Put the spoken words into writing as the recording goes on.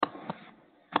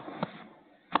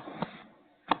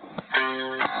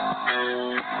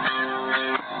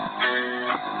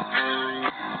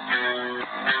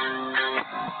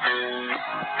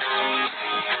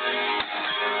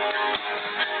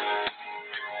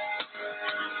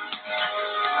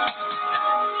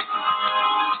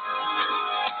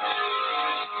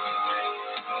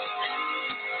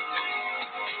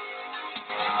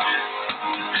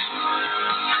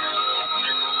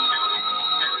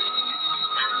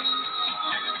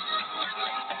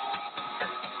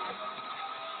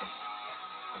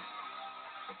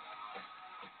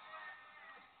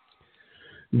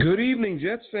Good evening,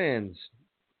 Jets fans.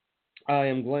 I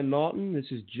am Glenn Naughton. This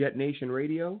is Jet Nation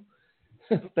Radio.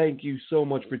 Thank you so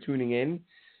much for tuning in.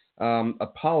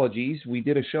 Apologies. We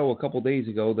did a show a couple days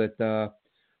ago that,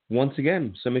 once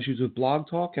again, some issues with Blog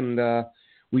Talk, and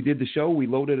we did the show, we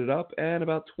loaded it up, and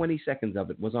about 20 seconds of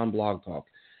it was on Blog Talk.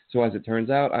 So as it turns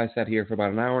out, I sat here for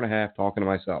about an hour and a half talking to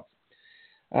myself.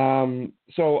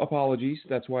 So apologies.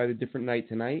 That's why I had a different night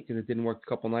tonight, because it didn't work a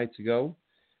couple nights ago.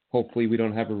 Hopefully we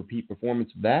don't have a repeat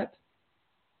performance of that.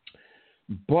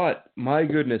 But my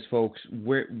goodness, folks,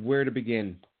 where to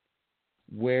begin?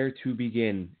 Where to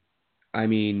begin? I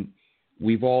mean,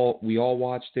 we all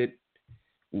watched it.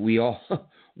 We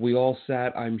all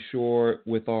sat, I'm sure,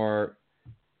 with our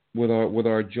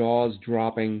jaws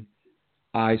dropping,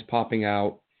 eyes popping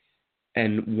out,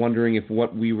 and wondering if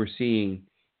what we were seeing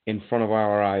in front of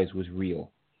our eyes was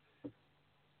real.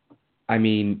 I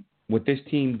mean, what this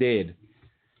team did,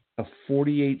 a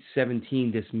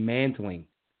 48-17 dismantling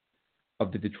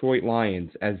of the Detroit Lions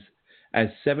as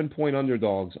 7-point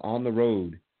underdogs on the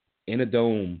road in a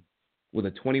dome with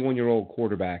a 21-year-old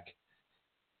quarterback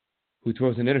who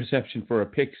throws an interception for a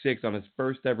pick six on his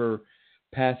first ever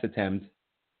pass attempt,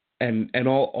 and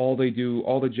all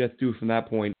the Jets do from that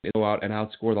point is go out and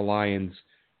outscore the Lions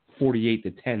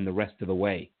 48-10 the rest of the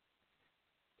way.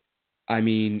 I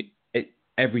mean,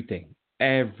 everything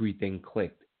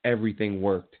clicked, everything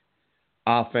worked.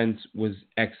 Offense was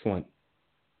excellent.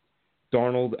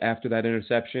 Darnold, after that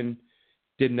interception,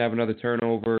 didn't have another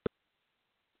turnover.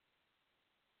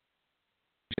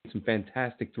 Some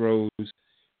fantastic throws.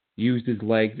 Used his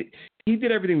legs. He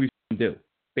did everything we should do,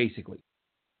 basically.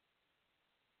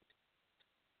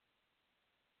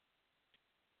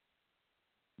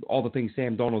 All the things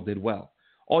Sam Darnold did well.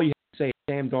 All you have to say is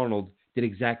Sam Darnold did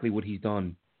exactly what he's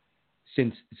done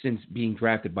since being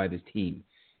drafted by this team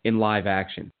in live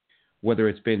action. Whether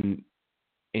it's been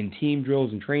in team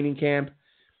drills and training camp,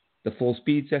 the full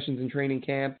speed sessions in training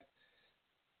camp,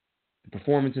 the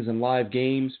performances in live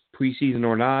games, preseason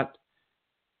or not,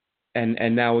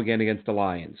 and now again against the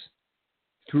Lions.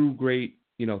 Threw great,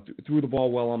 threw the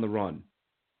ball well on the run.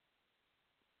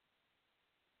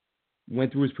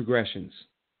 Went through his progressions.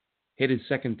 Hit his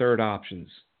second, third options.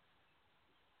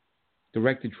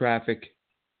 Directed traffic.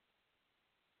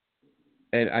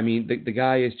 And I mean, the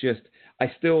guy is just, I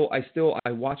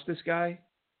watch this guy.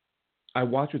 I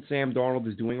watch what Sam Darnold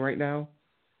is doing right now,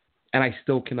 and I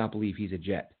still cannot believe he's a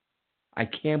Jet. I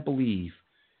can't believe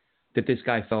that this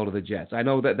guy fell to the Jets. I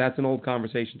know that's an old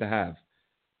conversation to have,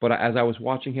 but as I was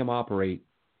watching him operate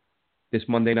this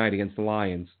Monday night against the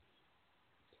Lions,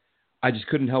 I just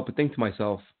couldn't help but think to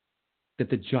myself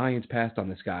that the Giants passed on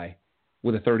this guy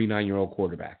with a 39-year-old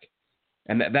quarterback.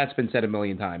 And that's been said a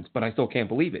million times, but I still can't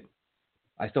believe it.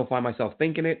 I still find myself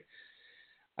thinking it.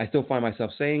 I still find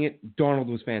myself saying it. Darnold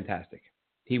was fantastic.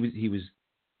 He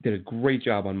did a great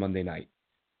job on Monday night.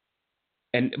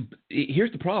 And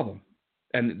here's the problem.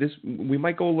 And this, we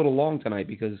might go a little long tonight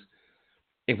because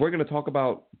if we're going to talk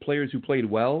about players who played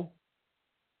well,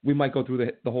 we might go through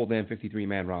the whole damn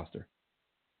 53-man roster.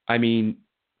 I mean,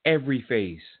 every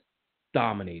phase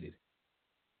dominated.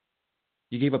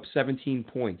 You gave up 17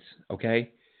 points,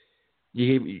 okay?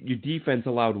 Your defense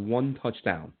allowed one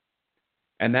touchdown.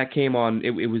 And that came on, it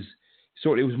was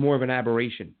more of an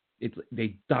aberration.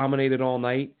 They dominated all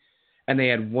night, and they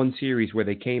had one series where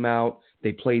they came out,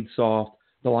 they played soft,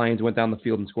 the Lions went down the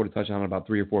field and scored a touchdown in about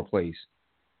 3 or 4 plays.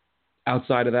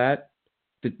 Outside of that,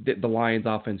 the Lions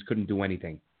offense couldn't do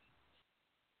anything.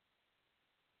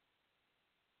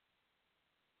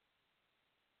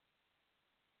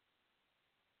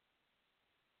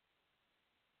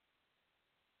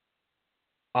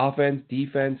 Offense,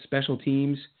 defense, special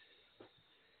teams,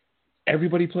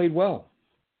 everybody played well.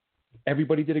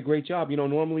 Everybody did a great job.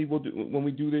 Normally when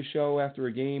we do this show after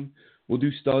a game, we'll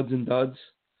do studs and duds.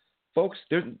 Folks,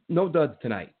 there's no duds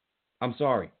tonight. I'm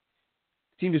sorry.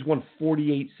 The team just won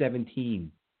 48-17.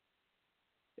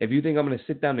 If you think I'm going to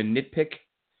sit down and nitpick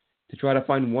to try to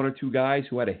find one or two guys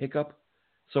who had a hiccup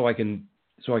so I can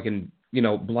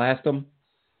blast them,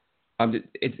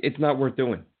 it's not worth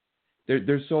doing.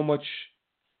 There's so much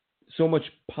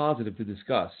positive to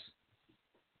discuss.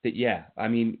 that, yeah, I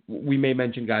mean, we may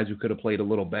mention guys who could have played a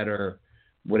little better,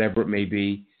 whatever it may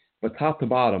be, but top to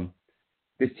bottom,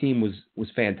 this team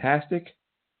was fantastic.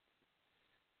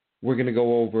 We're going to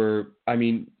go over, I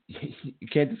mean, you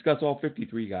can't discuss all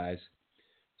 53 guys.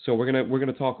 So we're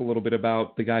gonna talk a little bit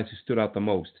about the guys who stood out the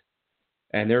most.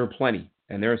 And there are plenty.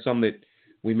 And there are some that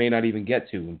we may not even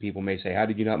get to. And people may say, how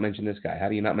did you not mention this guy? How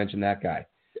do you not mention that guy?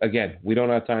 Again, we don't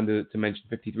have time to mention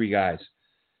 53 guys.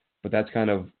 But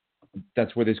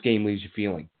that's where this game leaves you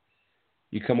feeling.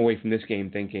 You come away from this game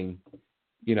thinking,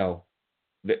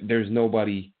 there's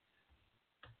nobody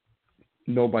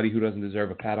who doesn't deserve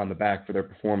a pat on the back for their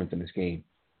performance in this game.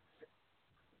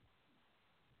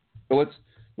 So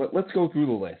let's go through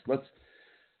the list.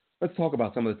 Let's talk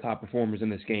about some of the top performers in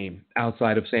this game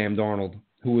outside of Sam Darnold,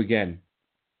 who, again,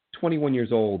 21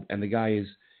 years old, and the guy is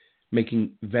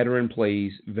making veteran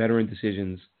plays, veteran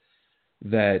decisions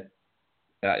that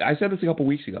I said this a couple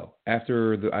weeks ago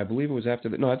after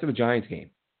the Giants game.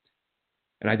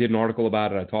 And I did an article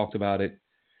about it. I talked about it.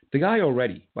 The guy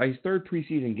already, by his third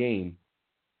preseason game,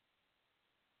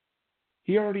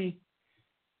 he already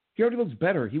looks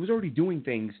better. He was already doing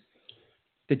things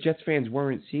that Jets fans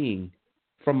weren't seeing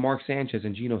from Mark Sanchez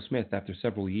and Geno Smith after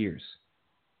several years.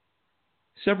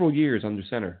 Several years under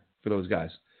center for those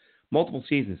guys. Multiple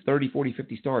seasons, 30, 40,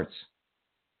 50 starts.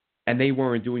 And they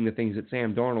weren't doing the things that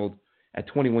Sam Darnold, at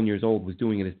 21 years old, was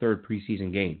doing in his third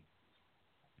preseason game.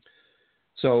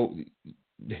 So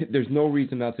there's no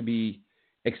reason not to be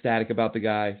ecstatic about the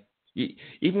guy.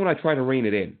 Even when I try to rein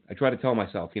it in, I try to tell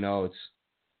myself, he's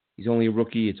only a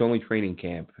rookie, it's only training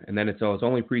camp, and then it's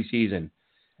only preseason.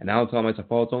 And now I'm telling myself,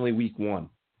 it's only week one.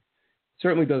 It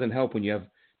certainly doesn't help when you have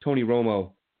Tony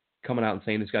Romo coming out and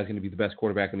saying this guy's going to be the best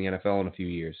quarterback in the NFL in a few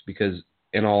years. Because,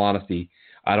 in all honesty,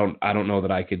 I don't know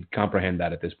that I could comprehend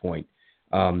that at this point.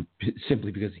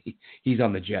 Simply because he's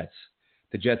on the Jets.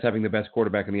 The Jets having the best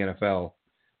quarterback in the NFL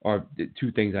are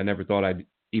two things I never thought I'd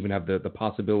even have the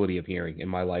possibility of hearing in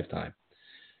my lifetime.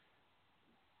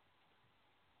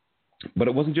 But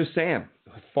it wasn't just Sam.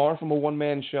 Far from a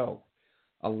one-man show.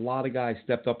 A lot of guys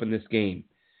stepped up in this game.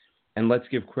 And let's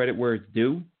give credit where it's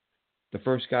due. The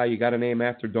first guy you got to name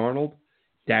after Darnold,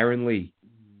 Darron Lee.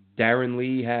 Darron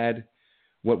Lee had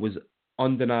what was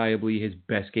undeniably his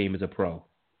best game as a pro.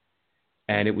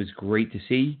 And it was great to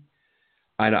see.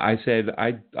 I said,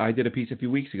 I did a piece a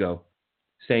few weeks ago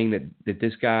saying that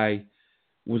this guy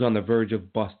was on the verge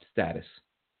of bust status.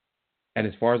 And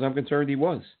as far as I'm concerned, he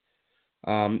was.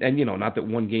 And, not that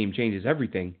one game changes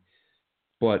everything,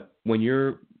 but when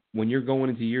you're going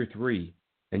into year 3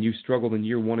 and you struggled in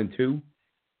year 1 and 2,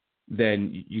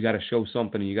 then you got to show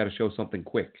something, and you got to show something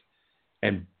quick.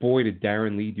 And boy, did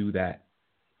Darron Lee do that.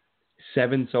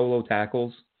 7 solo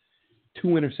tackles, 2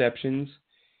 interceptions.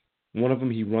 One of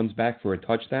them he runs back for a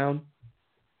touchdown.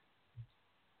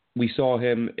 We saw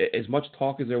him, as much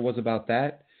talk as there was about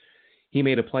that, he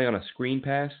made a play on a screen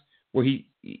pass where he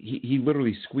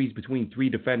literally squeezed between 3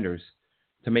 defenders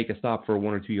to make a stop for a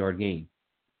 1 or 2 yard gain.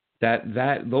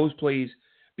 Those plays,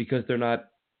 because they're not,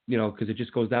 because it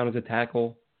just goes down as a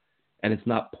tackle and it's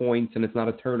not points and it's not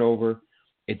a turnover,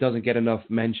 it doesn't get enough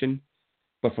mention.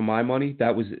 But for my money,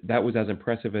 that was as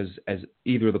impressive as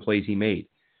either of the plays he made.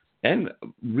 And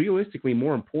realistically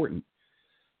more important,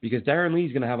 because Darron Lee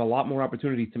is going to have a lot more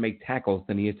opportunities to make tackles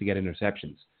than he is to get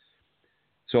interceptions.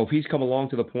 So if he's come along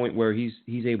to the point where he's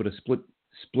able to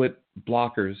split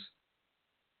blockers,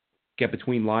 get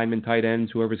between linemen, tight ends,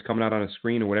 whoever's coming out on a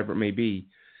screen or whatever it may be,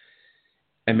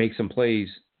 and make some plays,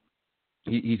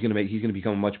 he's going to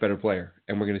become a much better player,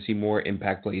 and we're going to see more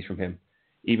impact plays from him.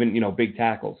 Even big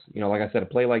tackles. Like I said, a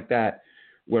play like that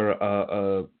where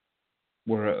a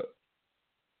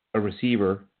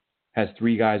receiver has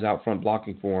 3 guys out front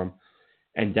blocking for him,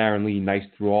 and Darron Lee knifes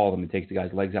through all of them and takes the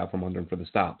guy's legs out from under him for the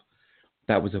stop.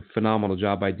 That was a phenomenal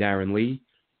job by Darron Lee.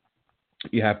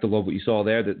 You have to love what you saw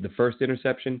there. The first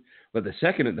interception, but the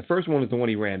first one was the one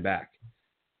he ran back.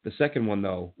 The second one,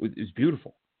 though, is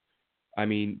beautiful. I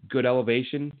mean, good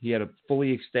elevation. He had to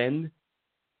fully extend,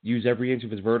 use every inch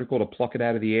of his vertical to pluck it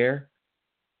out of the air.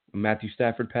 A Matthew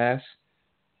Stafford pass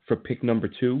for pick number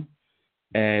 2,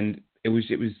 and it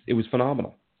was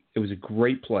phenomenal. It was a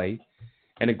great play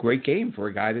and a great game for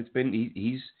a guy that's been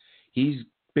he's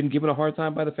been given a hard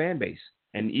time by the fan base.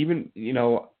 And even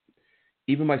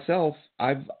myself,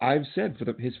 I've said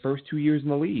for his first 2 years in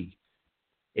the league,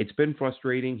 it's been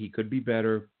frustrating. He could be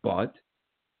better, but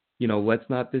let's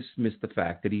not dismiss the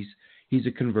fact that he's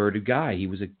a converted guy. He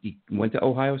went to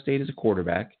Ohio State as a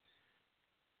quarterback,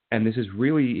 and this is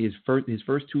really his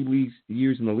first 2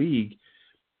 years in the league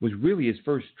was really his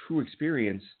first true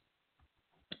experience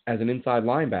as an inside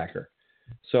linebacker.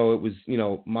 So it was,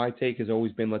 my take has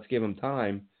always been let's give him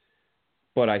time.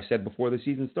 But I said before the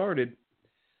season started,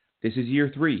 this is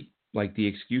year 3. Like the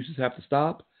excuses have to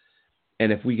stop.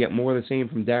 And if we get more of the same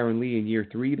from Darron Lee in year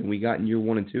 3 than we got in year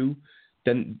 1 and 2,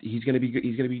 then he's going to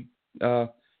be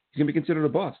considered a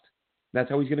bust. That's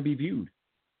how he's going to be viewed.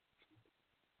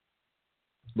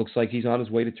 Looks like he's on his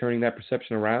way to turning that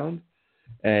perception around,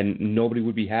 and nobody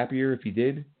would be happier if he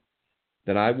did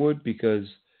than I would, because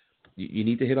you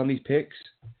need to hit on these picks.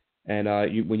 And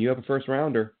when you have a first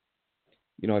rounder,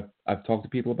 I've talked to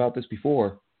people about this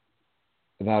before,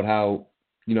 about how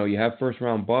you have first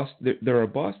round busts. There are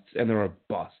busts and there are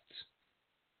busts.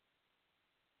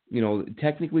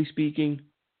 Technically speaking,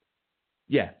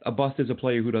 yeah, a bust is a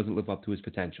player who doesn't live up to his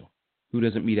potential, who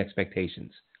doesn't meet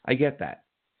expectations. I get that.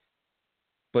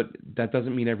 But that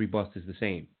doesn't mean every bust is the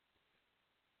same.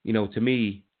 To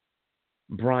me,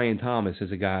 Brian Thomas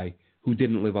is a guy who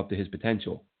didn't live up to his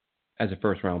potential as a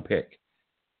first-round pick.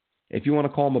 If you want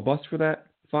to call him a bust for that,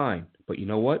 fine. But you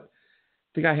know what?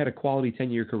 The guy had a quality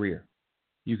 10-year career.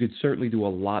 You could certainly do a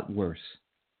lot worse.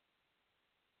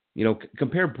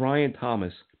 Compare Brian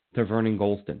Thomas to Vernon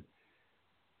Golston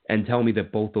and tell me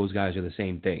that both those guys are the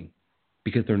same thing,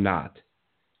 because they're not.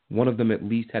 One of them at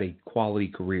least had a quality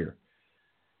career.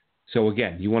 So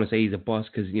again, you want to say he's a bust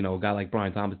because, a guy like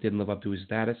Brian Thomas didn't live up to his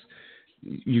status?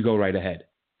 You go right ahead.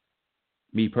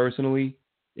 Me personally,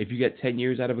 if you get 10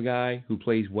 years out of a guy who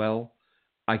plays well,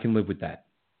 I can live with that,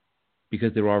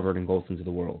 because there are Vernon Golstons of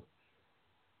the world.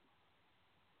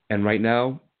 And right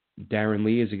now, Darron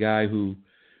Lee is a guy who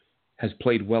has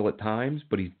played well at times,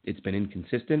 but it's been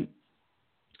inconsistent.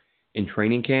 In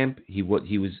training camp, he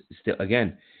was still,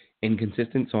 again,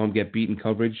 inconsistent, saw him get beaten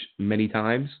coverage many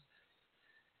times.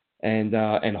 And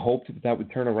hoped that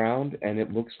would turn around, and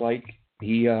it looks like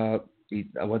he well,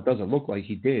 it doesn't look like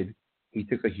he did. He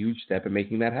took a huge step in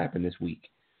making that happen this week,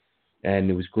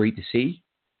 and it was great to see.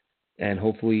 And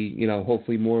hopefully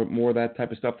more of that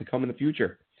type of stuff to come in the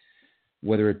future,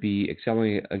 whether it be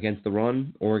excelling against the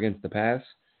run or against the pass.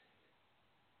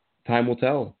 Time will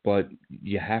tell, but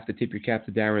you have to tip your cap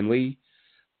to Darron Lee.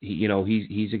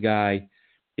 He's a guy.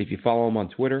 If you follow him on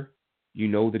Twitter, you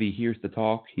know that he hears the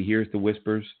talk, he hears the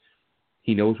whispers.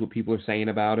 He knows what people are saying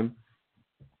about him,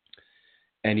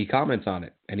 and he comments on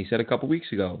it. And he said a couple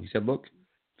weeks ago, he said, look,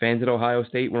 fans at Ohio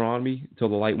State were on me until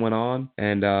the light went on,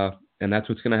 and that's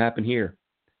what's going to happen here.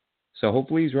 So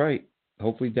hopefully he's right.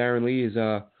 Hopefully Darron Lee is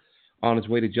on his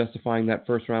way to justifying that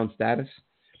first-round status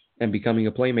and becoming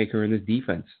a playmaker in this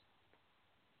defense.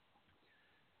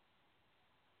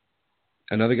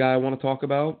 Another guy I want to talk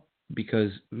about,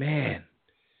 because, man,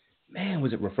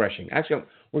 was it refreshing. Actually,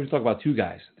 we're going to talk about two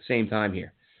guys at the same time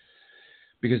here,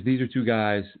 because these are two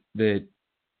guys that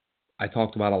I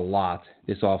talked about a lot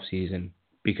this offseason,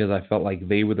 because I felt like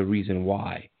they were the reason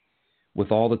why.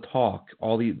 With all the talk,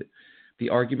 all the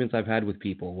arguments I've had with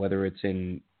people, whether it's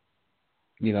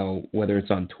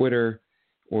on Twitter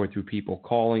or through people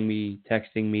calling me,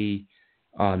 texting me,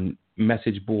 on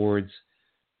message boards,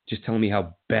 just telling me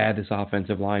how bad this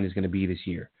offensive line is going to be this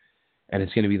year. And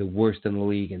it's going to be the worst in the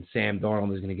league, and Sam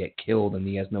Darnold is going to get killed, and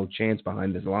he has no chance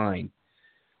behind this line.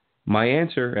 My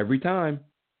answer every time,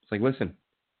 it's like, listen,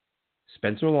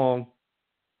 Spencer Long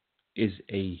is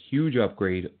a huge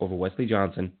upgrade over Wesley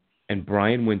Johnson, and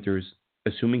Brian Winters,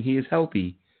 assuming he is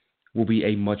healthy, will be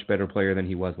a much better player than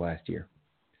he was last year.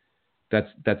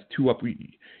 That's two up.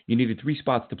 You needed 3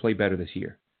 spots to play better this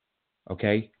year.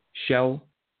 Okay? Shell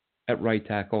at right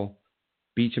tackle,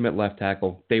 Beachum at left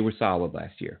tackle. They were solid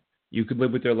last year. You could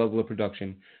live with their level of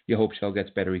production. You hope Shell gets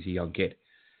better. He's a young kid.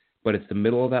 But it's the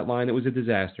middle of that line that was a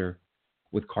disaster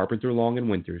with Carpenter, Long, and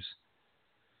Winters.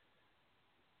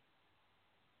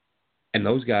 And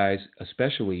those guys,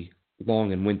 especially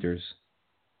Long and Winters,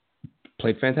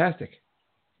 played fantastic.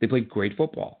 They played great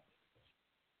football.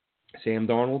 Sam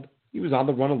Darnold, he was on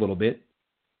the run a little bit.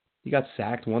 He got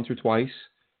sacked once or twice.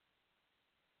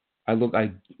 I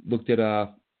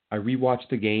rewatched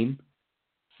the game.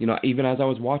 Even as I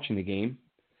was watching the game,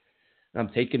 I'm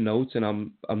taking notes, and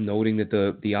I'm noting that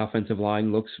the offensive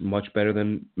line looks much better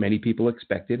than many people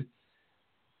expected.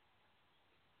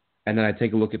 And then I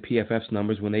take a look at PFF's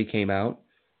numbers when they came out.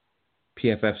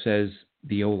 PFF says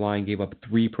the O-line gave up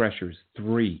 3 pressures.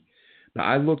 3. Now,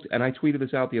 I looked, and I tweeted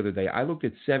this out the other day. I looked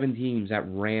at 7 teams at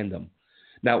random.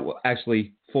 Now,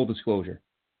 actually, full disclosure,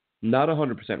 not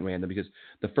 100% random, because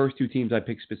the first 2 teams I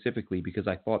picked specifically because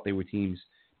I thought they were teams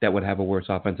that would have a worse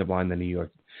offensive line than the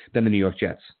New York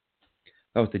Jets.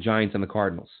 That was the Giants and the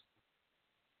Cardinals.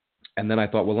 And then I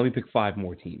thought, well, let me pick 5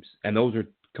 more teams. And those are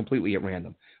completely at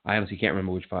random. I honestly can't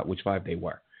remember which five they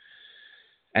were.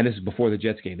 And this is before the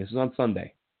Jets game. This is on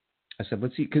Sunday. I said,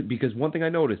 let's see, because one thing I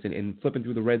noticed in flipping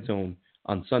through the red zone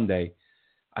on Sunday,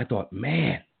 I thought,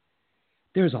 man,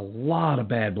 there's a lot of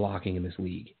bad blocking in this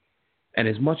league. And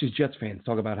as much as Jets fans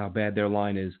talk about how bad their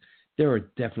line is, there are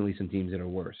definitely some teams that are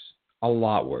worse, a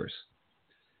lot worse.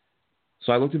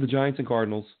 So I looked at the Giants and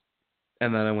Cardinals,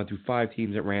 and then I went through 5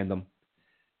 teams at random.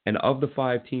 And of the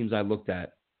 5 teams I looked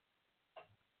at,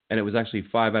 and it was actually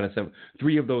 5 out of 7,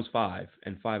 3 of those 5,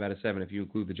 and 5 out of 7 if you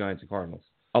include the Giants and Cardinals,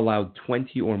 allowed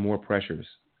 20 or more pressures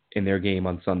in their game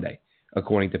on Sunday,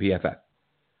 according to PFF.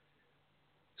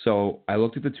 So I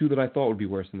looked at the 2 that I thought would be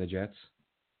worse than the Jets,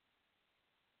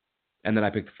 and then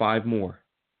I picked 5 more.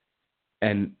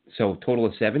 And so total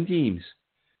of 7 teams.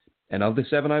 And of the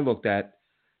 7 I looked at,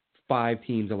 5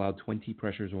 teams allowed 20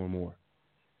 pressures or more.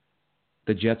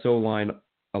 The Jets O-line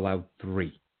allowed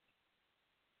 3.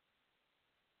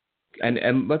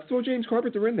 And let's throw James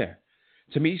Carpenter in there.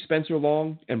 To me, Spencer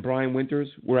Long and Brian Winters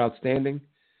were outstanding.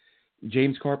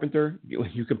 James Carpenter,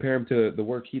 you compare him to the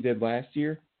work he did last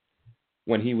year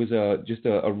when he was just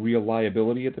a real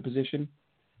liability at the position.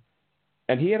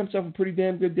 And he had himself a pretty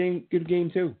damn good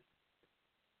game too.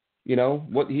 You know,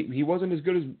 he wasn't as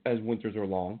good as Winters or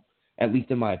Long, at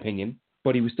least in my opinion,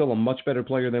 but he was still a much better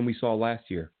player than we saw last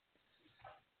year.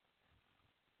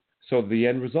 So the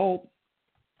end result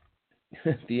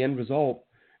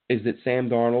is that Sam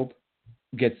Darnold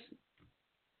gets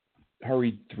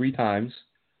hurried 3 times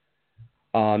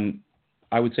on,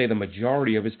 I would say, the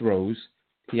majority of his throws.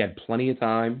 He had plenty of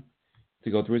time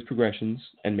to go through his progressions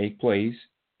and make plays,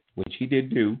 which he did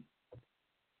do.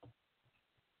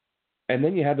 And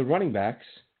then you had the running backs,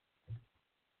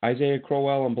 Isaiah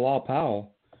Crowell and Bilal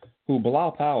Powell, who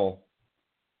Bilal Powell,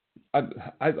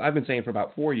 I've been saying for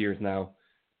about 4 years now,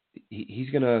 he's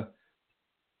gonna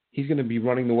be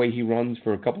running the way he runs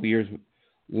for a couple of years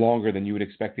longer than you would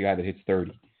expect the guy that hits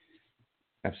 30.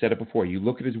 I've said it before. You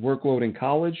look at his workload in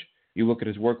college, you look at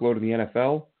his workload in the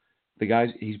NFL,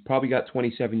 he's probably got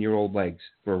 27-year-old legs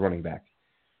for a running back.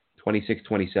 26,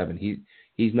 27.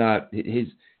 He's not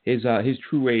his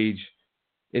true age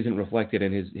isn't reflected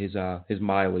in his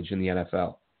mileage in the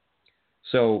NFL.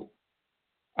 So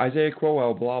Isaiah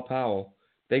Crowell, Bilal Powell,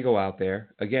 they go out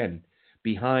there again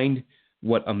behind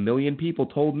what a million people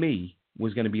told me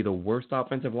was going to be the worst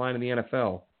offensive line in the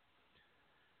NFL.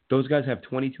 Those guys have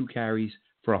 22 carries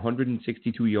for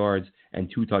 162 yards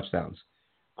and 2 touchdowns.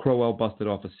 Crowell busted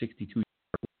off a 62-yard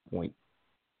point.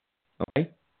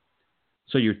 Okay?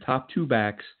 So your top 2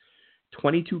 backs,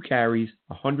 22 carries,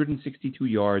 162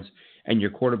 yards, and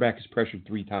your quarterback is pressured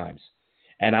 3 times.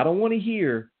 And I don't want to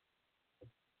hear,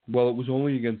 well, it was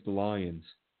only against the Lions.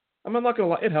 I'm not going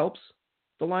to lie. It helps.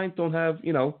 The Lions don't have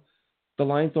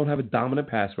a dominant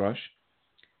pass rush.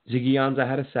 Ziggy Ansah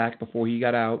had a sack before he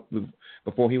went out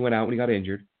when he got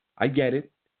injured. I get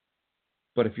it.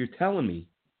 But if you're telling me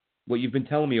what you've been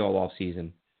telling me all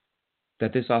offseason,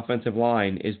 that this offensive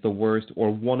line is the worst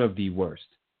or one of the worst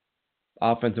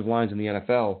offensive lines in the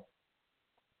NFL,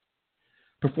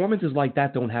 performances like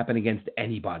that don't happen against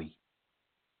anybody.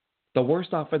 The worst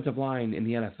offensive line in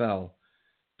the NFL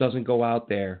doesn't go out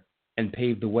there and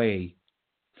pave the way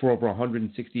for over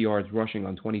 160 yards rushing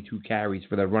on 22 carries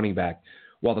for their running back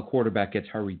while the quarterback gets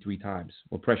hurried 3 times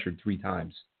or pressured 3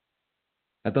 times.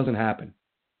 That doesn't happen.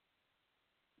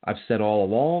 I've said all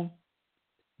along,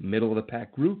 middle of the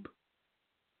pack group.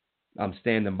 I'm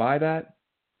standing by that.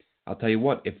 I'll tell you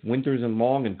what, if Winters and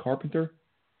Long and Carpenter,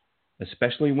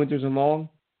 especially Winters and Long,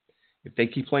 if they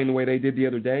keep playing the way they did the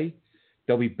other day,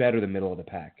 they'll be better than middle of the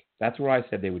pack. That's where I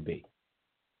said they would be.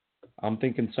 I'm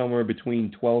thinking somewhere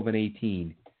between 12 and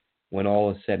 18 when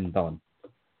all is said and done.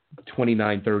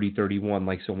 29, 30, 31,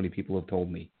 like so many people have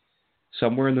told me.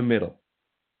 Somewhere in the middle.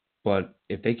 But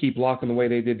if they keep blocking the way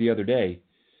they did the other day,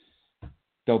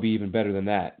 they'll be even better than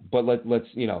that. But let's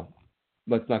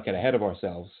not get ahead of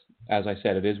ourselves. As I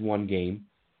said, it is one game.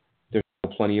 There's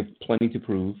plenty to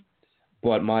prove.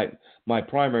 But my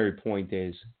primary point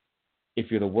is,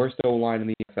 if you're the worst O-line in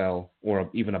the NFL or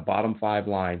even a bottom 5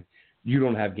 line, you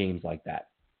don't have games like that.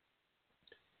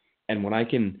 And when I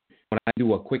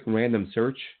do a quick random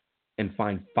search and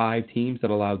find 5 teams that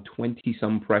allowed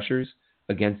 20-some pressures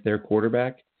against their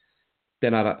quarterback,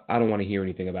 then I don't want to hear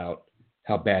anything about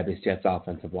how bad this Jets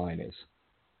offensive line is.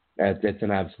 That's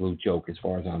an absolute joke as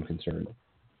far as I'm concerned.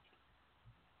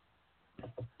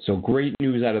 So great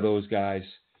news out of those guys.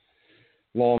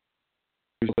 Long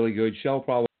was really good.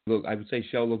 I would say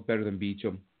Shell looked better than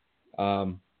Beachum.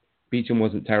 Beachum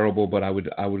wasn't terrible, but I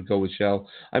would go with Shell.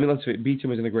 I mean, let's say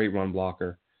Beachum isn't a great run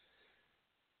blocker.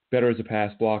 Better as a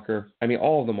pass blocker. I mean,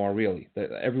 all of them are really.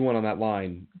 Everyone on that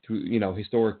line,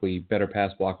 historically, better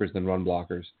pass blockers than run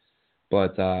blockers.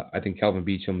 But I think Kelvin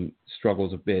Beachum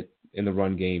struggles a bit in the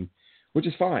run game, which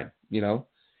is fine. You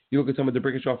look at some of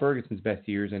DeBrickashaw Ferguson's best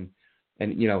years, and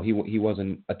he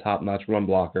wasn't a top-notch run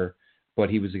blocker, but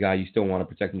he was a guy you still want to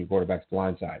protect in your quarterback's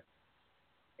blind side.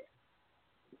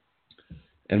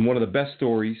 And one of the best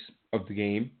stories of the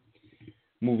game,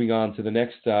 moving on to the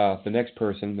next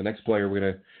person, the next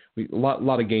player, a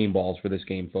lot of game balls for this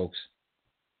game, folks.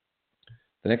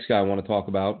 The next guy I want to talk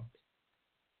about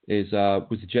was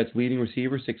the Jets' leading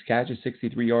receiver, 6 catches,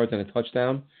 63 yards, and a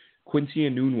touchdown, Quincy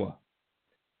Enunwa.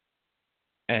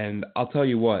 And I'll tell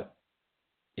you what,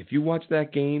 if you watch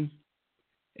that game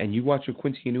and you watch what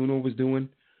Quincy Enunwa was doing,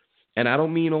 and I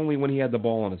don't mean only when he had the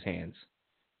ball in his hands,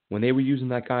 when they were using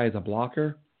that guy as a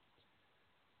blocker,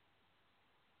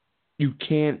 you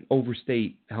can't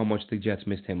overstate how much the Jets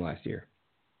missed him last year.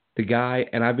 The guy,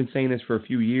 and I've been saying this for a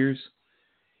few years,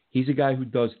 he's a guy who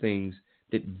does things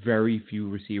that very few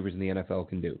receivers in the NFL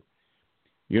can do.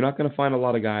 You're not going to find a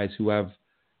lot of guys who have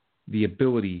the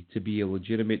ability to be a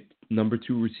legitimate number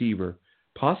 2 receiver,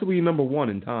 possibly a number 1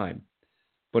 in time,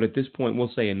 but at this point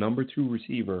we'll say a number 2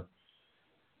 receiver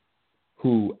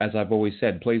who, as I've always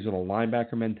said, plays with a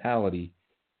linebacker mentality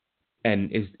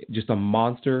and is just a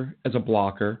monster as a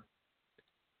blocker,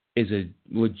 is a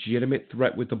legitimate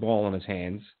threat with the ball in his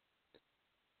hands.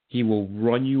 He will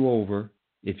run you over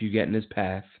if you get in his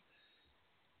path,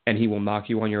 and he will knock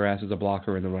you on your ass as a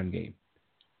blocker in the run game.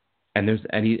 And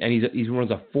he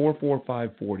runs a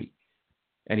 4.45 40,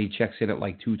 and he checks in at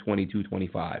like 220,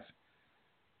 225.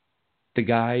 The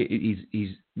guy, he's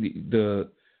the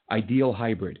ideal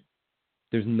hybrid.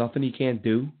 There's nothing he can't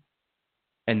do,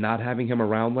 and not having him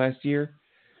around last year,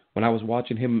 when I was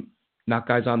watching him knock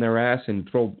guys on their ass and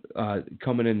throw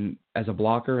coming in as a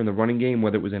blocker in the running game,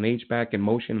 whether it was an H-back in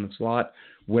motion in the slot,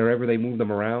 wherever they moved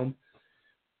him around,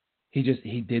 he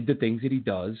did the things that he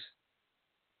does,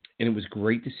 and it was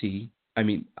great to see. I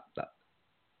mean,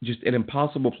 just an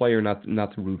impossible player not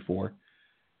to root for.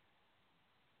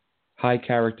 High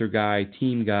character guy,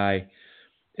 team guy.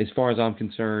 As far as I'm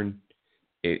concerned,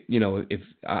 if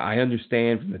I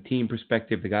understand from the team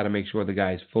perspective, they got to make sure the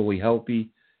guy is fully healthy,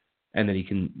 and that he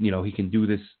can do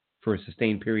this for a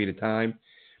sustained period of time.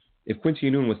 If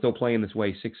Quincy Enunwa was still playing this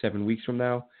way 6-7 weeks from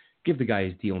now, give the guy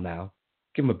his deal now.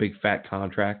 Give him a big fat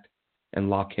contract and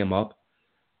lock him up,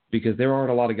 because there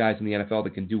aren't a lot of guys in the NFL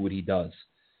that can do what he does.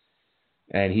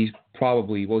 And he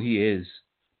is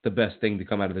the best thing to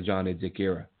come out of the John Idzik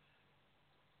era.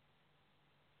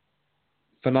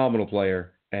 Phenomenal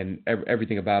player, and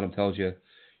everything about him tells you,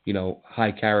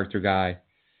 high character guy,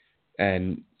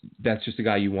 and that's just the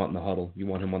guy you want in the huddle. You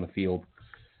want him on the field,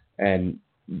 and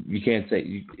you can't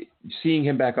say seeing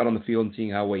him back out on the field and seeing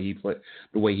the way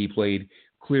he played.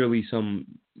 Clearly,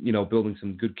 building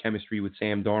some good chemistry with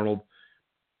Sam Darnold.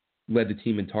 Led the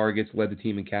team in targets, led the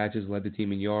team in catches, led the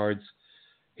team in yards.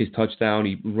 His touchdown,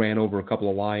 he ran over a couple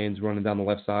of Lions running down the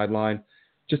left sideline.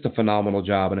 Just a phenomenal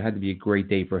job, and it had to be a great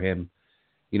day for him.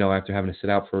 After having to sit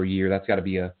out for a year, that's got to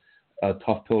be a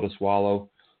tough pill to swallow.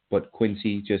 But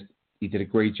Quincy he did a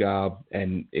great job,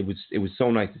 and it was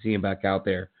so nice to see him back out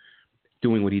there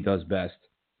doing what he does best.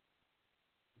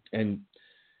 And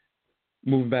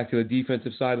moving back to the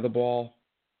defensive side of the ball,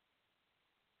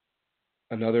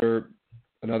 another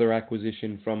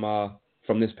acquisition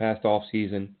from this past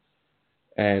offseason,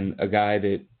 and a guy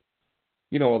that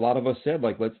a lot of us said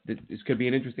this could be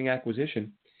an interesting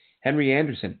acquisition. Henry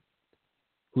Anderson,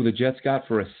 who the Jets got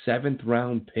for a 7th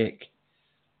round pick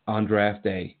on draft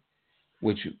day,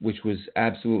 which was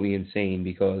absolutely insane,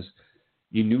 because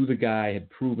you knew the guy had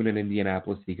proven in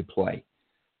Indianapolis that he could play.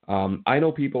 I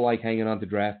know people like hanging on to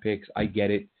draft picks. I get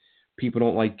it. People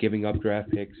don't like giving up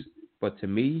draft picks, but to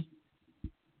me,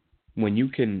 when you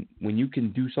can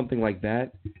do something like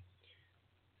that,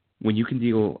 when you can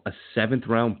deal a 7th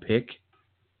round pick,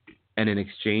 and in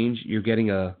exchange you're getting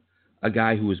a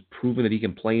guy who has proven that he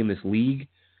can play in this league,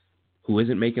 who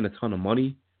isn't making a ton of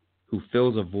money, who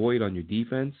fills a void on your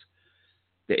defense,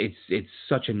 it's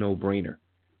such a no-brainer.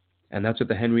 And that's what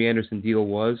the Henry Anderson deal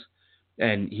was,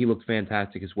 and he looked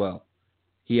fantastic as well.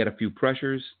 He had a few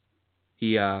pressures.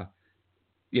 He I'd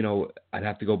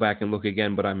have to go back and look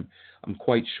again, but I'm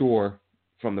quite sure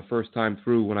from the first time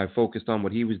through, when I focused on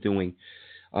what he was doing,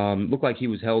 looked like he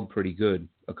was held pretty good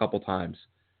a couple times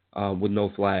with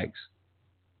no flags.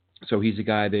 So he's a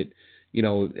guy that,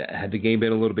 had the game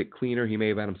been a little bit cleaner, he may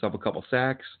have had himself a couple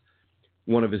sacks.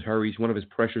 One of his hurries, one of his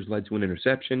pressures led to an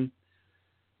interception.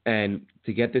 And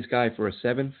to get this guy for a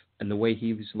 7th, and the way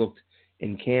he's looked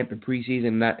in camp and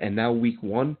preseason and now week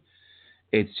 1,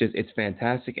 it's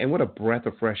fantastic. And what a breath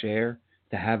of fresh air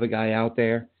to have a guy out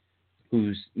there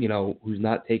who's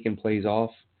not taking plays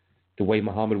off, the way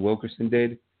Muhammad Wilkerson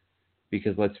did,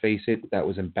 because let's face it, that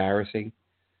was embarrassing.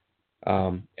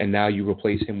 And now you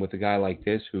replace him with a guy like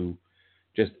this who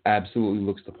just absolutely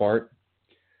looks the part,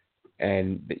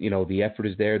 and the effort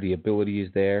is there, the ability is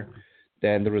there,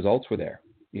 then the results were there.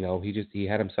 He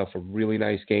had himself a really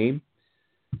nice game,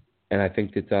 and I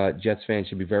think that Jets fans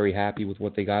should be very happy with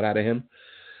what they got out of him.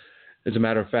 As a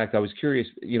matter of fact, I was curious,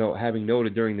 having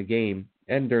noted during the game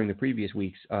and during the previous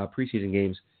week's preseason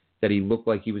games that he looked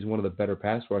like he was one of the better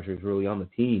pass rushers really on the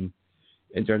team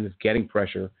in terms of getting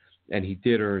pressure, and he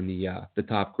did earn the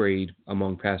top grade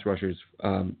among pass rushers,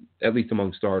 at least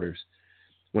among starters.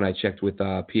 When I checked with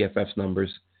PFF's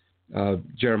numbers,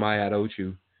 Jeremiah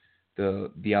Adochu,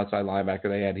 the outside linebacker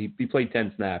they had, he played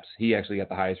 10 snaps. He actually got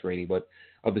the highest rating, but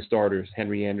of the starters,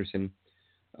 Henry Anderson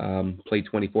played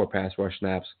 24 pass rush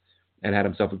snaps and had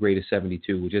himself a grade of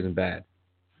 72, which isn't bad.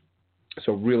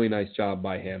 So really nice job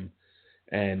by him.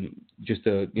 And just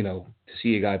to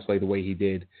see a guy play the way he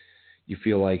did, you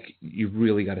feel like you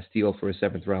really got to steal for a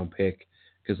 7th round pick,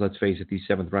 because let's face it, these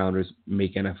 7th rounders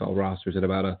make NFL rosters at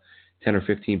about a 10 or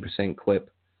 15% clip.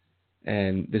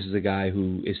 And this is a guy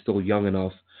who is still young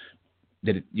enough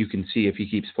that you can see if he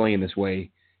keeps playing this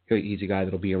way, he's a guy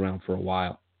that'll be around for a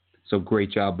while. So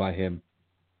great job by him.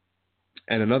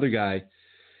 And another guy,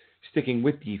 sticking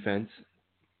with defense,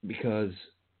 because,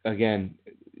 again,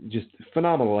 just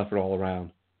phenomenal effort all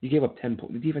around. The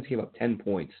defense gave up 10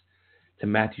 points to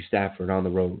Matthew Stafford on the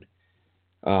road.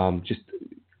 Just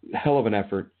a hell of an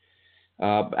effort.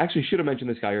 Actually, should have mentioned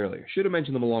this guy earlier. Should have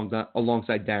mentioned him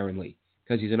alongside Darron Lee,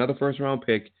 because he's another first-round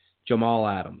pick, Jamal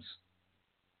Adams.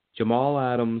 Jamal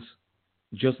Adams,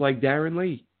 just like Darron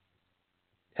Lee,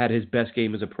 had his best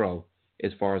game as a pro,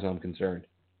 as far as I'm concerned.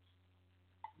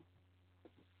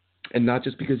 And not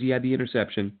just because he had the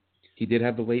interception. He did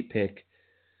have the late pick.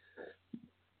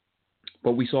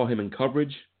 But we saw him in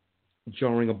coverage,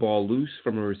 jarring a ball loose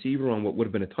from a receiver on what would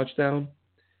have been a touchdown.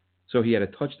 So he had a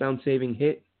touchdown-saving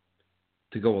hit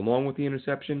to go along with the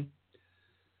interception.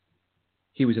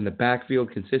 He was in the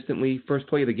backfield consistently. First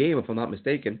play of the game, if I'm not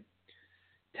mistaken.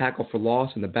 Tackle for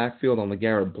loss in the backfield on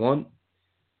LeGarrette Blount.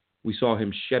 We saw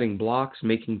him shedding blocks,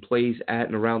 making plays at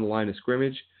and around the line of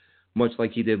scrimmage, much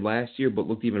like he did last year, but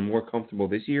looked even more comfortable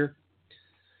this year.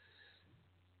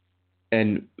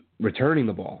 And returning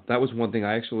the ball. That was one thing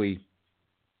I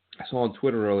saw on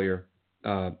Twitter earlier.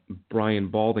 Brian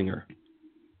Baldinger,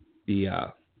 the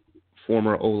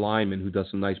former O-lineman who does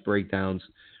some nice breakdowns,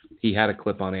 he had a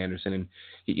clip on Anderson, and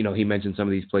he mentioned some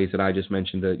of these plays that I just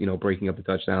mentioned, breaking up the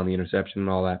touchdown, the interception, and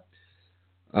all that.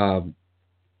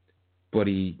 But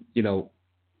here's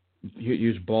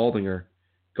Baldinger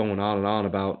going on and on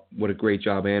about what a great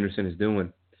job Adams is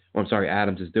doing.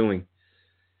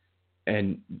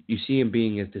 And you see him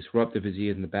being as disruptive as he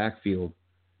is in the backfield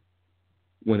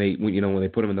when they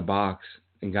put him in the box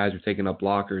and guys are taking up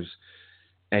blockers,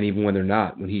 and even when they're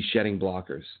not, when he's shedding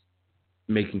blockers,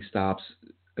 making stops.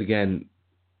 Again,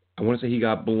 I want to say he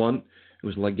got Blount. It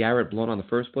was LeGarrette Blount on the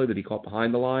first play that he caught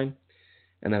behind the line,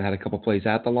 and then had a couple plays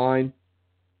at the line.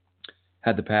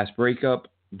 Had the pass breakup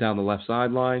down the left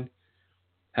sideline.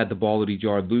 Had the ball that he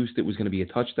jarred loose that was going to be a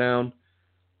touchdown.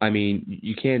 I mean,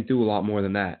 you can't do a lot more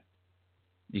than that.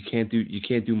 You can't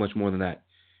do much more than that.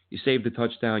 You saved the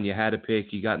touchdown. You had a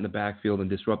pick. You got in the backfield and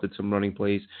disrupted some running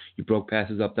plays. You broke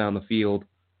passes up down the field.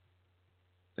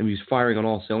 I mean, he was firing on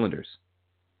all cylinders.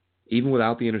 Even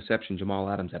without the interception, Jamal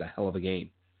Adams had a hell of a game.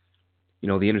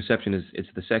 The interception it's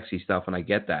the sexy stuff, and I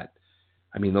get that.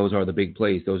 I mean, those are the big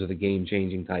plays. Those are the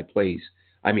game-changing type plays.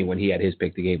 I mean, when he had his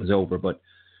pick, the game was over, but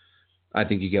I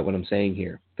think you get what I'm saying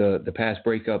here. The pass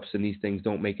breakups and these things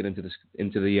don't make it into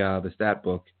the stat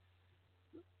book,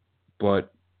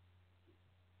 but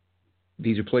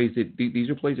these are plays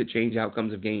that change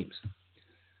outcomes of games.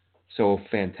 So a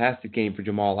fantastic game for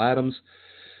Jamal Adams.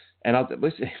 And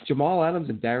listen, Jamal Adams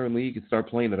and Darron Lee could start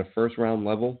playing at a first-round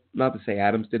level. Not to say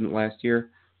Adams didn't last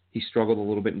year. He struggled a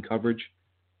little bit in coverage.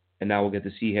 And now we'll get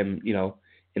to see him,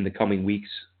 in the coming weeks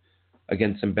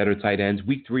against some better tight ends.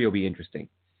 Week 3 will be interesting.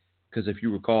 Because if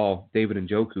you recall, David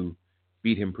Njoku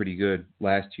beat him pretty good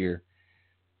last year.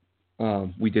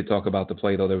 We did talk about the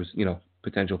play, though. There was,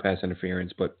 potential pass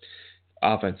interference, but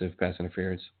offensive pass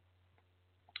interference.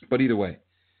 But either way,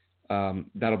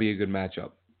 that'll be a good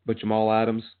matchup. But Jamal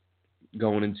Adams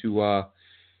going against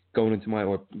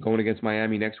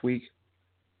Miami next week,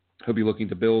 he'll be looking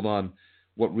to build on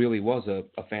what really was a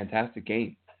fantastic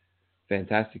game.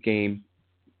 Fantastic game,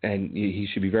 and he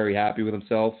should be very happy with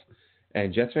himself.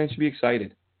 And Jets fans should be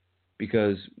excited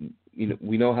because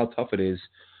we know how tough it is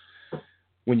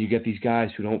when you get these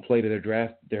guys who don't play to their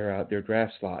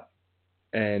draft slot.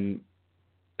 And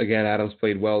Again, Adams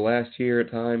played well last year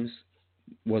at times.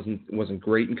 Wasn't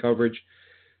great in coverage,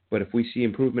 but if we see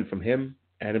improvement from him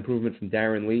and improvement from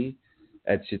Darron Lee,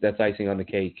 that's icing on the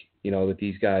cake. That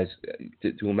these guys,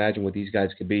 to imagine what these guys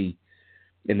could be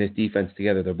in this defense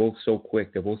together. They're both so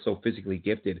quick. They're both so physically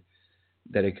gifted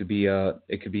that it could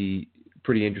be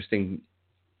pretty interesting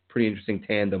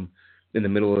tandem in the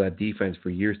middle of that defense for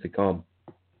years to come.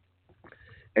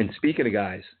 And speaking of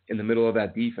guys in the middle of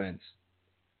that defense,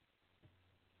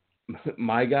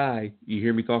 my guy, you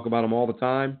hear me talk about him all the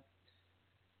time,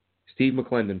 Steve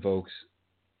McClendon, folks.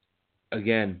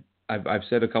 Again, I've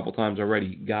said a couple times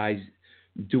already, guys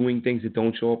doing things that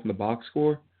don't show up in the box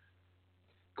score.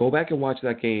 Go back and watch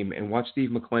that game and watch Steve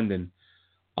McClendon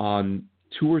on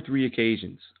 2 or 3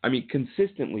 occasions. I mean,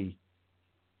 consistently,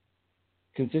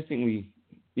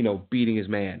 beating his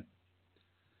man.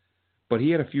 But he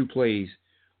had a few plays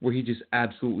where he just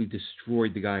absolutely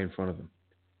destroyed the guy in front of him.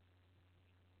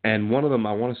 And one of them,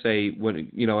 I want to say, when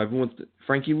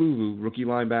Frankie Louvu, rookie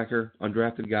linebacker,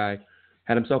 undrafted guy,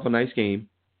 had himself a nice game,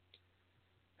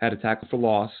 had a tackle for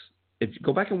loss. If you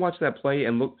go back and watch that play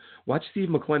and watch Steve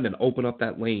McClendon open up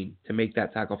that lane to make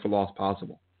that tackle for loss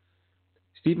possible.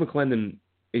 Steve McClendon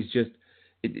is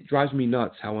it drives me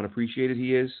nuts how unappreciated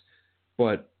he is.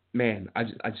 But, man, I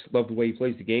just love the way he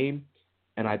plays the game.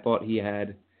 And I thought he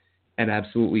had an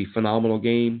absolutely phenomenal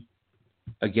game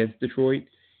against Detroit.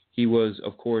 He was,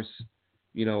 of course,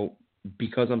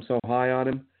 because I'm so high on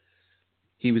him,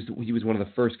 he was one of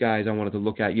the first guys I wanted to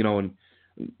look at, and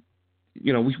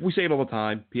we say it all the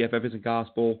time. PFF isn't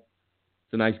gospel.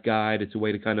 It's a nice guide. It's a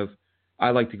way to I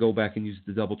like to go back and use it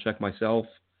to double check myself.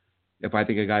 If I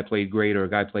think a guy played great or a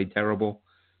guy played terrible,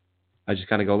 I just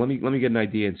kind of go, let me get an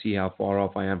idea and see how far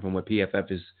off I am from what PFF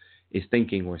is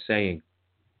thinking or saying.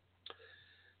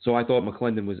 So I thought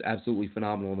McClendon was absolutely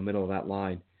phenomenal in the middle of that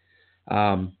line.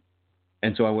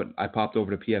 And so I popped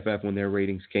over to PFF when their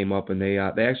ratings came up, and they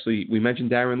actually, we mentioned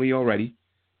Darron Lee already,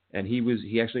 and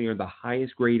he actually earned the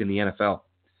highest grade in the NFL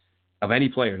of any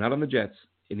player, not on the Jets,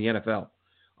 in the NFL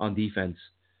on defense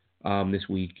this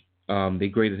week. They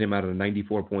graded him out of a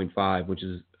 94.5, which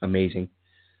is amazing.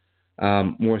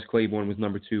 Morris Claiborne was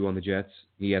number 2 on the Jets.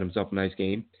 He had himself a nice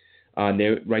game.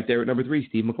 Right there at number 3,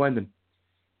 Steve McClendon,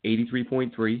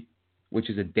 83.3, which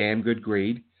is a damn good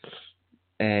grade.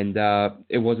 And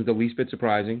it wasn't the least bit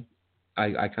surprising.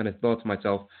 I kind of thought to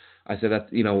myself, I said that,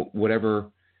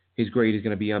 whatever his grade is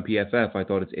going to be on PFF, I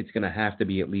thought it's going to have to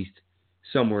be at least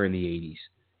somewhere in the 80s,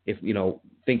 if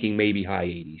thinking maybe high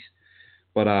 80s.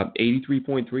 But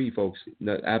 83.3, folks,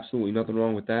 absolutely nothing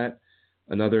wrong with that.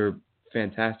 Another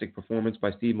fantastic performance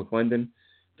by Steve McClendon.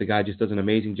 The guy just does an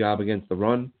amazing job against the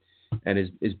run and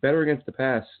is better against the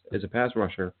pass as a pass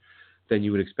rusher than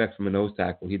you would expect from a nose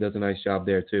tackle. He does a nice job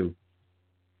there too.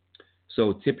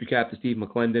 So tip your cap to Steve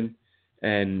McClendon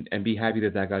and be happy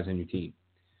that guy's on your team.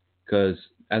 Because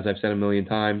as I've said a million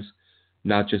times,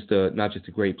 not just a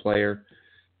great player,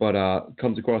 but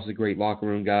comes across as a great locker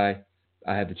room guy.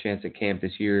 I had the chance at camp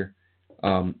this year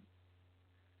to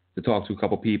talk to a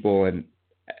couple people and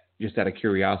just out of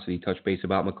curiosity touch base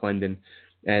about McClendon,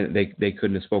 and they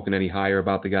couldn't have spoken any higher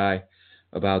about the guy,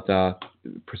 about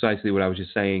precisely what I was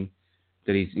just saying,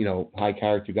 that he's high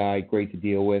character guy, great to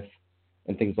deal with,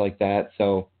 and things like that.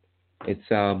 So it's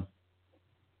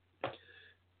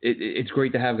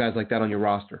great to have guys like that on your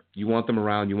roster. You want them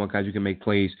around. You want guys who can make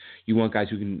plays. You want guys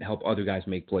who can help other guys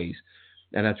make plays,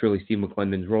 and that's really Steve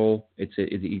McClendon's role. It's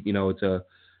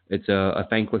a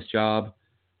thankless job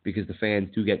because the fans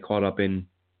do get caught up in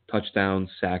touchdowns,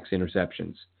 sacks,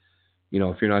 interceptions.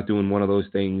 If you're not doing one of those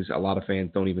things, a lot of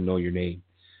fans don't even know your name.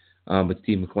 But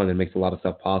Steve McClendon makes a lot of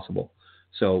stuff possible.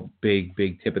 So big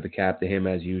tip of the cap to him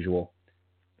as usual.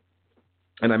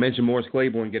 And I mentioned Morris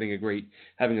Claiborne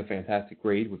having a fantastic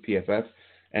grade with PFF,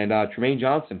 and Tremaine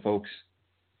Johnson, folks.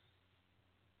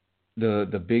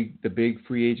 The big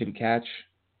free agent catch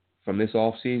from this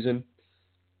offseason.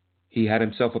 He had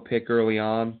himself a pick early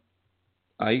on.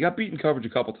 He got beaten coverage a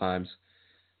couple times,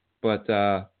 but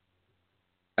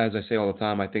as I say all the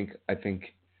time, I think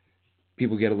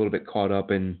people get a little bit caught up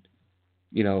in,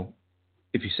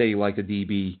 if you say you like a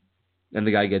DB and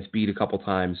the guy gets beat a couple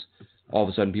times, all of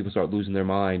a sudden people start losing their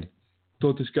mind.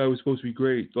 Thought this guy was supposed to be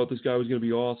great. Thought this guy was going to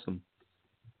be awesome.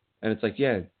 And it's like,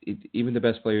 yeah, even the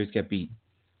best players get beat.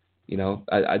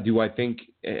 I think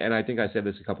I said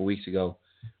this a couple weeks ago.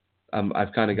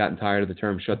 I've kind of gotten tired of the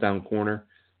term shutdown corner,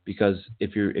 because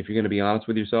if you're going to be honest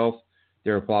with yourself,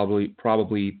 there are probably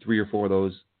 3 or 4 of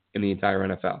those in the entire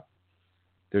NFL.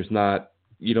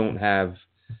 You don't have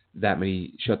that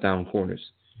many shutdown corners,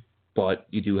 but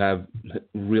you do have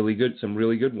some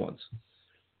really good ones.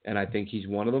 and I think he's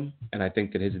one of them. And I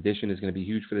think that his addition is going to be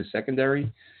huge for the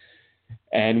secondary.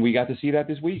 And we got to see that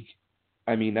this week.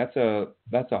 I mean, that's a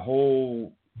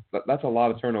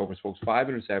lot of turnovers, folks. 5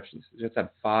 interceptions. The Jets had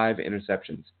 5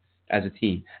 interceptions as a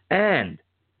team. And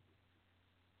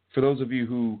for those of you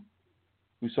who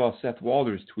saw Seth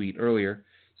Walder's tweet earlier,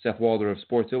 Seth Walder of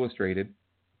Sports Illustrated,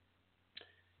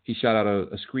 he shot out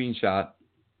a screenshot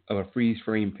of a freeze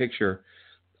frame picture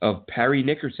of Perry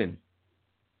Nickerson.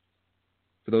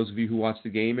 For those of you who watched the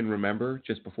game and remember,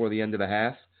 just before the end of the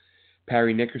half,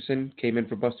 Perry Nickerson came in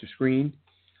for Buster Screen,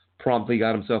 promptly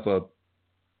got himself a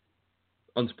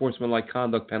unsportsmanlike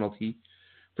conduct penalty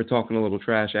for talking a little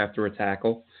trash after a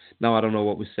tackle. Now I don't know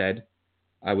what was said.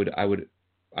 I would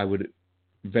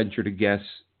venture to guess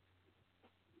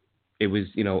it was,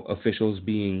 officials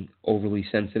being overly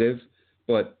sensitive,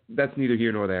 but that's neither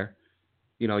here nor there.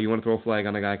 You want to throw a flag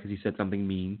on a guy because he said something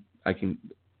mean.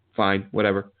 Fine,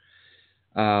 whatever.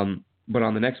 But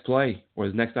on the next play or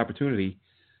his next opportunity,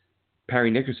 Perry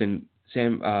Nickerson,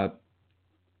 I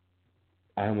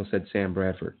almost said Sam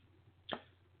Bradford.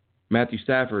 Matthew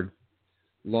Stafford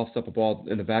lofts up a ball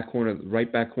in the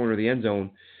right back corner of the end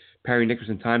zone. Perry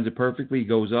Nickerson times it perfectly,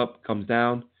 goes up, comes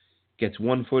down, gets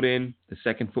one foot in. The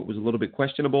second foot was a little bit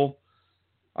questionable.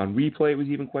 On replay, it was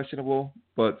even questionable.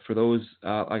 But for those,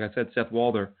 like I said, Seth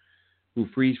Walder, who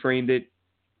freeze framed it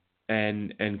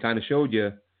and kind of showed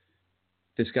you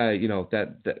this guy,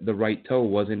 that the right toe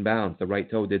was in bounds. The right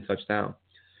toe did touch down.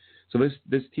 So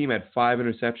this team had 5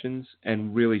 interceptions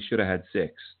and really should have had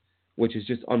 6, which is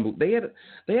just unbelievable.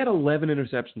 They had 11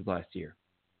 interceptions last year.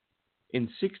 In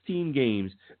 16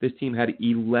 games, this team had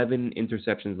 11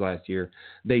 interceptions last year.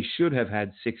 They should have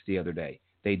had 6 the other day.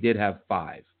 They did have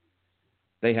 5.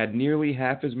 They had nearly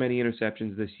half as many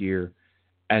interceptions this year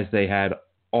as they had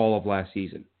all of last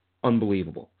season.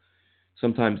 Unbelievable.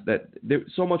 Sometimes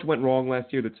so much went wrong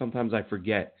last year that sometimes I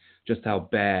forget just how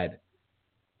bad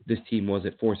this team was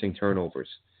at forcing turnovers.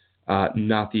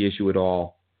 Not the issue at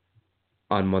all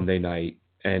on Monday night,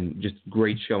 and just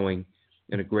great showing,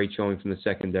 and a great showing from the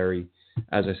secondary.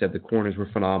 As I said, the corners were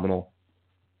phenomenal.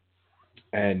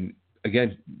 And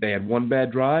again, they had one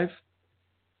bad drive.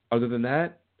 Other than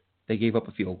that, they gave up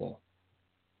a field goal.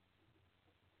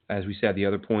 As we said, the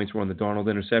other points were on the Darnold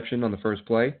interception on the first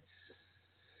play.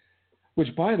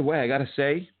 Which, by the way, I got to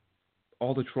say,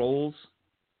 all the trolls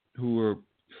who were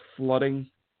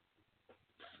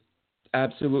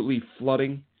absolutely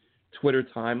flooding Twitter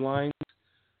timelines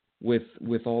with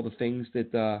all the things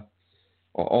that,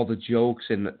 all the jokes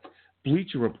and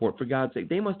Bleacher Report, for God's sake,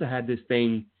 they must have had this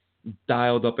thing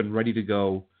dialed up and ready to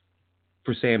go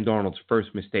for Sam Darnold's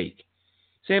first mistake.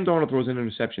 Sam Darnold throws an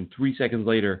interception. 3 seconds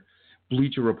later,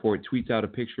 Bleacher Report tweets out a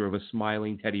picture of a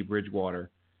smiling Teddy Bridgewater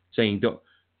saying,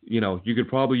 you could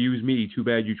probably use me. Too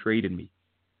bad you traded me.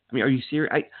 I mean, are you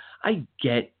serious? I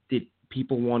get that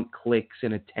people want clicks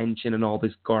and attention and all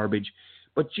this garbage,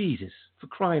 but Jesus, for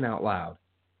crying out loud.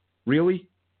 Really?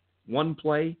 One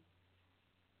play?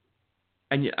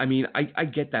 And I mean, I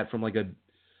get that from like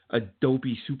a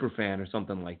dopey super fan or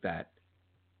something like that.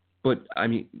 But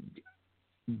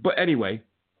anyway,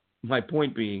 my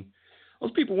point being,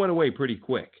 those people went away pretty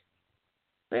quick.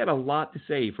 They had a lot to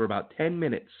say for about 10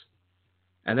 minutes.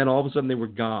 And then all of a sudden they were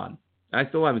gone. I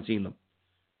still haven't seen them.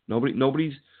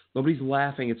 Nobody's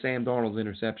laughing at Sam Darnold's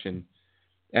interception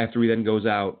after he then goes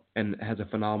out and has a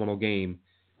phenomenal game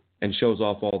and shows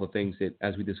off all the things that,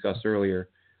 as we discussed earlier,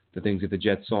 the things that the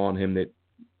Jets saw in him that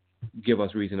give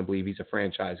us reason to believe he's a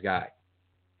franchise guy.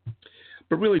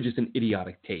 But really just an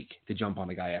idiotic take to jump on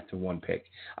a guy after one pick.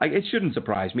 It shouldn't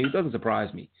surprise me. It doesn't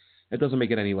surprise me. It doesn't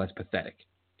make it any less pathetic.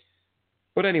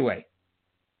 But anyway,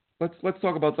 let's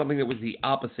talk about something that was the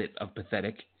opposite of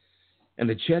pathetic, and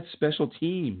the Jets' special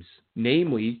teams,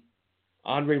 namely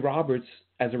Andre Roberts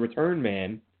as a return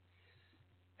man,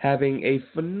 having a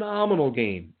phenomenal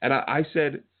game. And I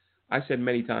said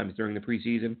many times during the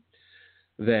preseason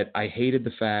that I hated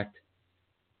the fact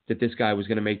that this guy was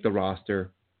going to make the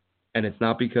roster, and it's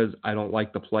not because I don't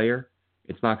like the player.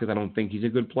 It's not because I don't think he's a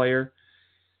good player.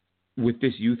 With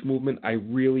this youth movement, I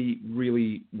really,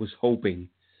 really was hoping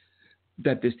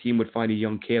that this team would find a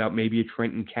young kid out. Maybe a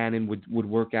Trenton Cannon would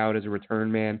work out as a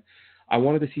return man. I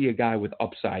wanted to see a guy with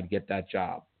upside get that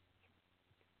job.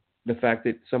 The fact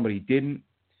that somebody didn't,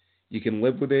 you can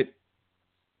live with it.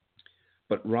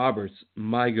 But Roberts,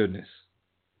 my goodness,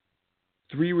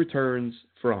 3 returns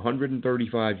for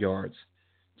 135 yards.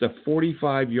 It's a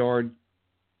 45-yard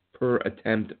per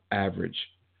attempt average.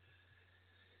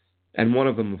 And one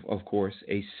of them, of course,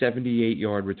 a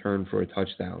 78-yard return for a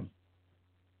touchdown.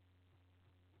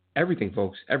 Everything,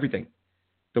 folks, everything.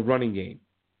 The running game.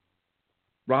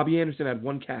 Robbie Anderson had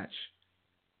one catch.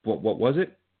 What was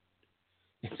it?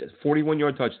 It's a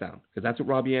 41-yard touchdown, because that's what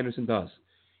Robbie Anderson does.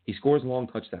 He scores long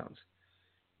touchdowns.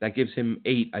 That gives him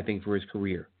 8, I think, for his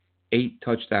career. 8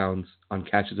 touchdowns on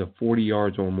catches of 40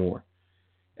 yards or more.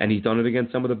 And he's done it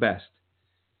against some of the best.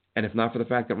 And if not for the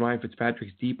fact that Ryan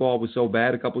Fitzpatrick's deep ball was so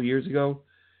bad a couple years ago,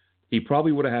 he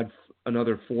probably would have had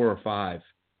another 4 or 5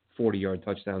 40-yard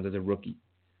touchdowns as a rookie.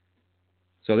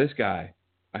 So this guy,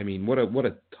 I mean, what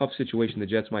a tough situation the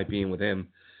Jets might be in with him.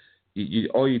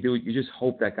 All you do, you just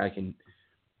hope that guy can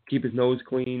keep his nose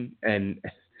clean and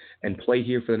play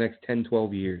here for the next 10,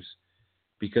 12 years.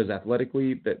 Because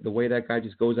athletically, the way that guy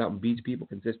just goes out and beats people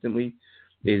consistently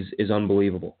is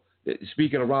unbelievable.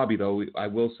 Speaking of Robbie, though, I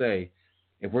will say,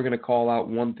 if we're going to call out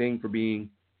one thing for being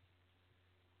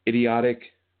idiotic,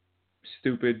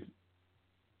 stupid,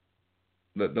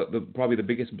 the probably the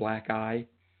biggest black eye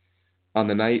on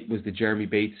the night was the Jeremy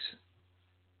Bates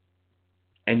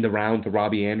end around to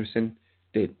Robbie Anderson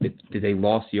that they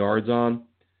lost yards on.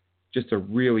 Just a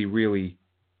really, really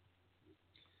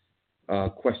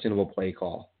questionable play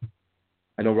call.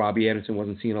 I know Robbie Anderson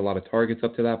wasn't seeing a lot of targets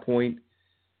up to that point.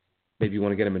 Maybe you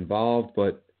want to get him involved,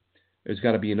 but there's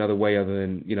got to be another way other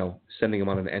than, sending him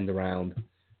on an end around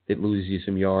that loses you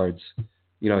some yards.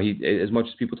 He, as much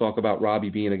as people talk about Robbie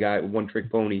being a guy with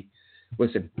one-trick pony,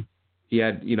 listen, he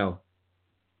had,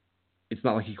 it's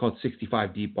not like he caught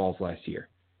 65 deep balls last year.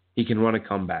 He can run a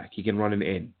comeback. He can run an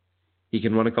in. He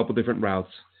can run a couple different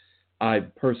routes. I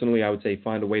would say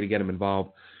find a way to get him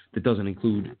involved that doesn't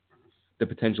include the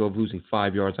potential of losing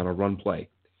 5 yards on a run play.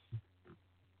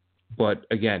 But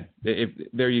again,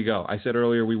 there you go. I said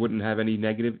earlier we wouldn't have any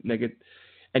negative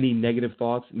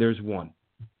thoughts. There's one.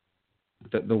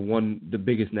 The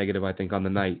biggest negative I think on the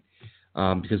night,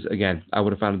 because again, I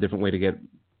would have found a different way to get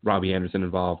Robbie Anderson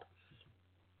involved.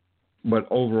 But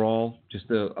overall,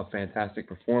 just a fantastic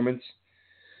performance.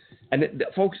 And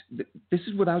folks, this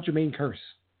is without Jermaine Kearse,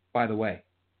 by the way.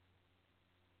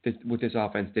 What this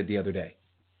offense did the other day.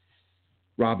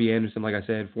 Robbie Anderson, like I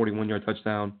said, 41-yard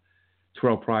touchdown.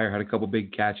 Terrell Pryor had a couple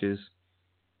big catches.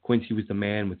 Quincy was the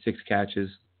man with 6 catches.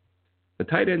 The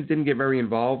tight ends didn't get very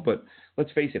involved, but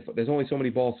let's face it, there's only so many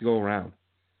balls to go around.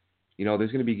 There's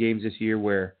going to be games this year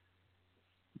where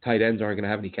tight ends aren't going to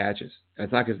have any catches. And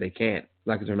it's not because they can't. It's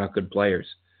not because they're not good players.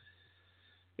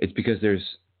 It's because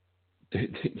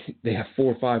they have 4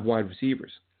 or 5 wide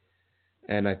receivers.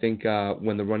 And I think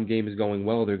when the run game is going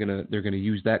well, they're gonna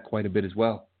use that quite a bit as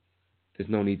well. There's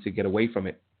no need to get away from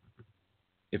it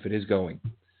if it is going.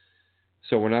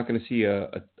 So we're not going to see a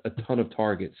ton of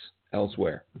targets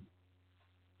elsewhere.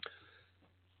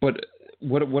 But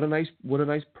what a nice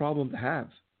problem to have,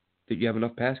 that you have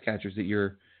enough pass catchers that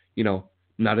you're,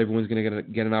 not everyone's going to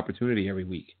get an opportunity every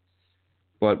week.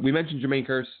 But we mentioned Jermaine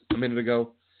Kearse a minute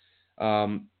ago.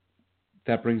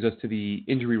 That brings us to the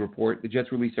injury report. The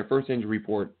Jets released their first injury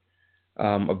report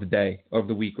of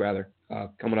the week,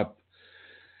 coming up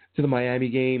to the Miami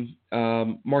game.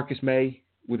 Marcus May,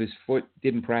 with his foot,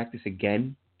 didn't practice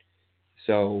again,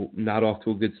 so not off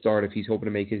to a good start if he's hoping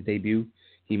to make his debut.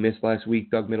 He missed last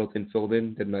week. Doug Middleton filled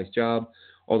in, did a nice job,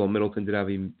 although Middleton did have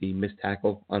the missed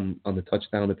tackle on the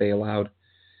touchdown that they allowed.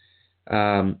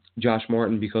 Josh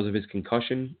Martin, because of his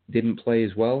concussion, didn't play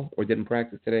as well, or didn't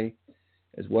practice today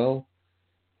as well.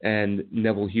 And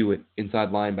Neville Hewitt, inside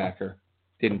linebacker,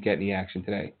 didn't get any action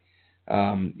today.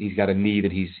 He's got a knee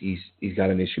that he's got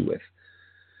an issue with.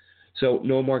 So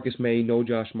no Marcus May, no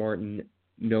Josh Martin,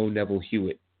 no Neville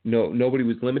Hewitt. Nobody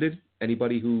was limited.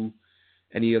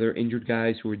 Any other injured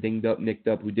guys who were dinged up, nicked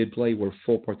up, who did play were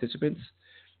full participants,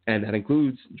 and that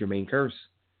includes Jermaine Kearse.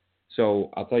 So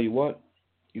I'll tell you what,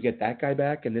 you get that guy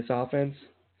back in this offense,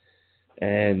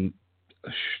 and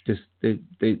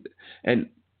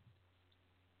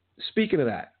speaking of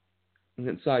that, I'm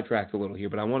getting sidetracked a little here,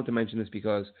 but I wanted to mention this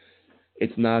because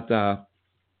it's not.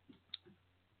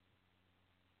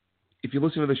 If you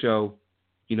listen to the show,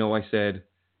 I said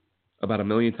about 1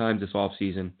 million times this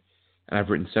offseason, and I've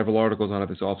written several articles on it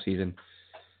this offseason,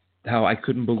 how I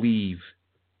couldn't believe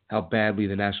how badly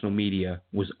the national media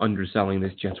was underselling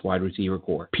this Jets wide receiver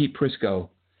core. Pete Prisco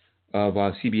of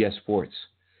CBS Sports,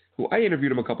 who I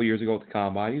interviewed him a couple years ago at the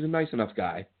Combine. He's a nice enough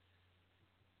guy.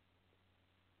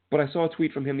 But I saw a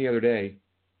tweet from him the other day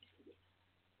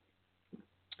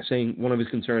saying one of his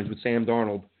concerns with Sam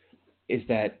Darnold is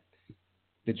that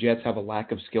the Jets have a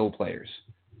lack of skill players.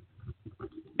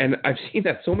 And I've seen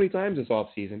that so many times this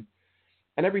offseason,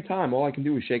 and every time all I can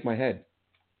do is shake my head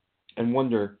and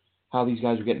wonder how these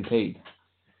guys are getting paid.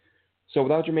 So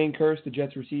without Jermaine Kearse, the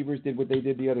Jets receivers did what they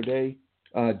did the other day.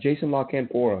 Jason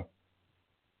LaCanfora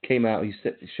came out. He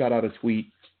shot out a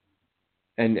tweet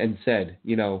and said,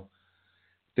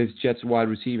 this Jets wide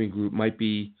receiving group might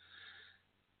be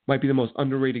the most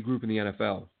underrated group in the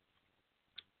NFL.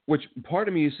 Which part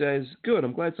of me says, good,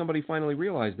 I'm glad somebody finally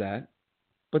realized that.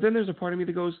 But then there's a part of me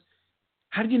that goes,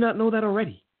 how did you not know that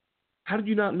already? How did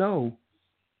you not know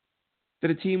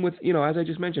that a team with, as I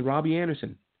just mentioned, Robbie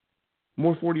Anderson,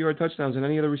 more 40-yard touchdowns than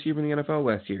any other receiver in the NFL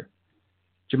last year.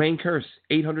 Jermaine Kearse,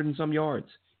 800 and some yards.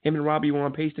 Him and Robbie were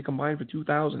on pace to combine for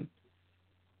 2,000.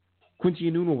 Quincy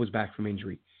Enunwa was back from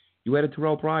injury. You added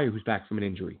Terrell Pryor, who's back from an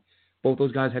injury. Both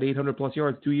those guys had 800-plus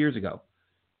yards 2 years ago.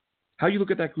 How you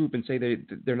look at that group and say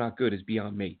they're not good is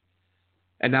beyond me.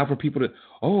 And now for people to,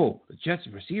 the Jets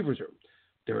and receivers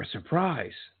they're a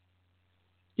surprise.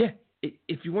 Yeah,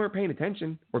 if you weren't paying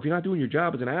attention or if you're not doing your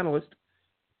job as an analyst,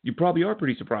 you probably are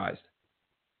pretty surprised.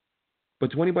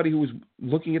 But to anybody who was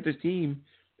looking at this team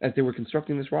as they were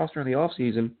constructing this roster in the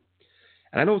offseason,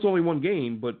 and I know it's only one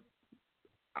game, but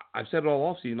I've said it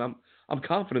all offseason, I'm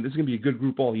confident this is going to be a good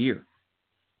group all year.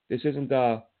 This isn't,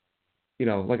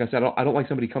 like I said, I don't like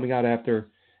somebody coming out after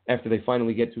they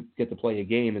finally get to play a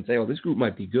game and say, this group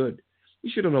might be good.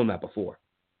 You should have known that before.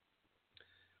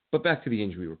 But back to the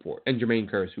injury report and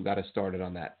Jermaine Kearse, who got us started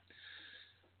on that.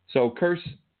 So Kearse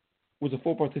was a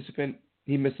full participant.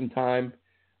 He missed some time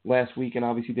last week and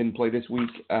obviously didn't play this week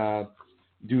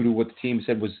due to what the team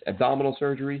said was abdominal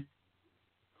surgery.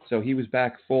 So he was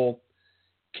back full.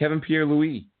 Kevin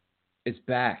Pierre-Louis is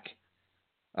back.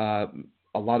 A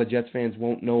lot of Jets fans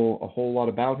won't know a whole lot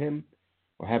about him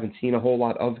or haven't seen a whole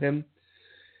lot of him.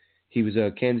 He was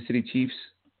a Kansas City Chiefs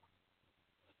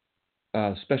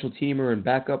special teamer and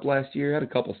backup last year. Had a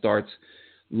couple starts.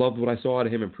 Loved what I saw out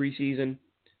of him in preseason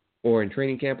or in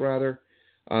training camp rather.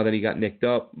 Then he got nicked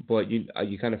up, but you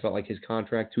kind of felt like his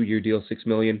contract, 2-year deal, $6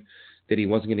 million, that he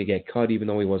wasn't going to get cut even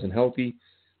though he wasn't healthy.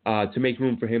 To make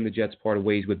room for him, the Jets parted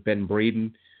ways with Ben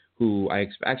Braden, who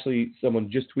actually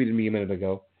someone just tweeted me a minute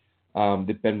ago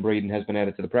that Ben Braden has been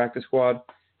added to the practice squad.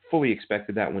 Fully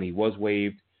expected that when he was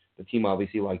waived. The team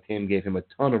obviously liked him, gave him a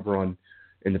ton of run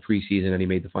in the preseason, and he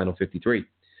made the final 53.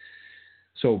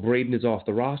 So Braden is off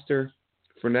the roster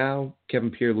for now.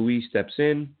 Kevin Pierre-Louis steps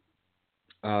in,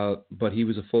 but he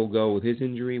was a full go with his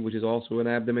injury, which is also an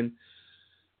abdomen.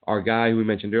 Our guy who we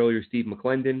mentioned earlier, Steve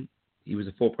McClendon, he was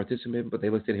a full participant, but they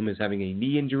listed him as having a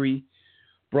knee injury.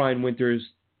 Brian Winters,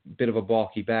 bit of a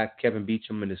balky back. Kelvin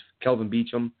Beachum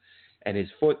and his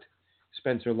foot.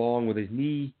 Spencer Long with his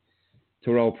knee.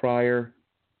 Terrell Pryor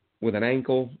with an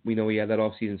ankle. We know he had that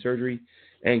offseason surgery.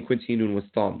 And Quincy Enunwa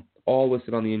with thumb. All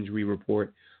listed on the injury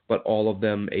report, but all of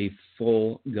them a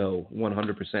full go,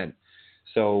 100%.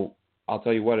 So I'll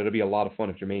tell you what, it'll be a lot of fun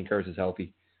if Jermaine Kearse is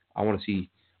healthy. I want to see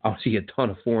a ton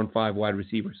of 4 and 5 wide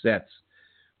receiver sets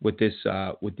with this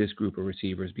group of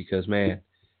receivers because, man,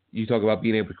 you talk about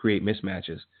being able to create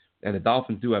mismatches. And the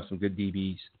Dolphins do have some good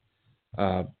DBs.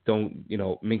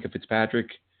 Minkah Fitzpatrick,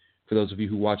 for those of you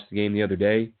who watched the game the other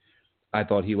day, I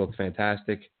thought he looked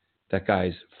fantastic. That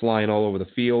guy's flying all over the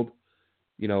field,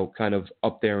 kind of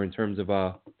up there in terms of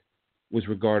was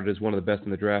regarded as one of the best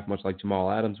in the draft, much like Jamal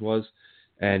Adams was.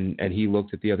 And he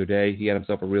looked at the other day. He had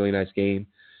himself a really nice game.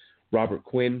 Robert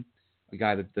Quinn, a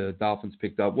guy that the Dolphins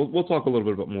picked up. We'll talk a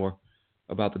little bit more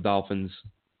about the Dolphins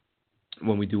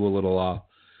when we do a little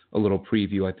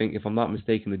preview. I think, if I'm not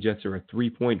mistaken, the Jets are a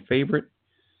 3-point favorite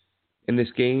in this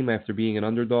game after being an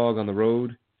underdog on the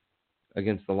road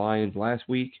against the Lions last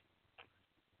week.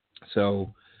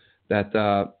 So that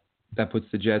puts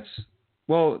the Jets,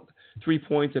 3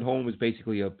 points at home is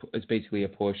basically a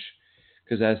push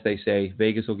because, as they say,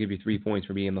 Vegas will give you 3 points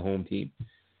for being the home team.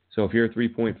 So if you're a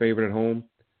 3-point favorite at home,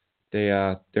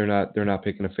 they're not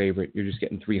picking a favorite. You're just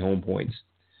getting 3 home points.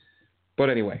 But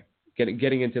anyway,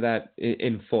 getting into that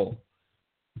in full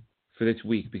for this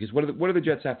week, because what do the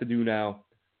Jets have to do now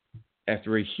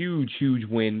after a huge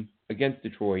win against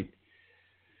Detroit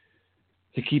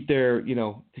to keep their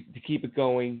to keep it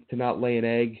going, to not lay an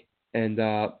egg and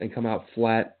come out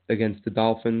flat against the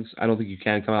Dolphins? I don't think you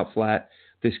can come out flat.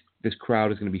 This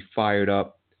crowd is going to be fired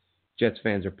up. Jets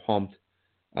fans are pumped.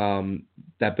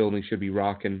 That building should be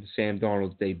rocking. Sam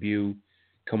Darnold's debut,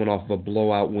 coming off of a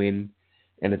blowout win,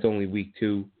 and it's only week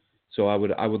 2. So I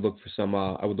would look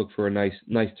for a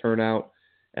nice turnout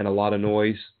and a lot of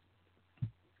noise.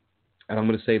 And I'm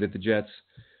going to say that the Jets,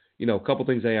 a couple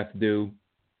things they have to do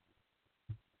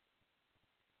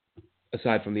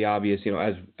aside from the obvious,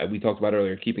 as we talked about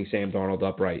earlier, keeping Sam Darnold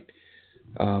upright.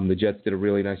 The Jets did a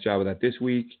really nice job of that this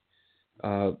week.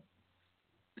 The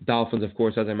Dolphins, of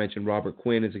course, as I mentioned, Robert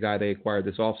Quinn is a guy they acquired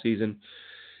this offseason.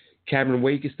 Cameron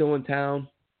Wake is still in town.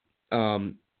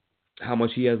 How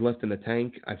much he has left in the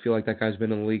tank, I feel like that guy's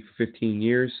been in the league for 15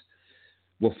 years.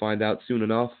 We'll find out soon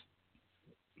enough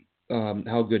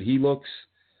how good he looks.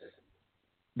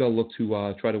 They'll look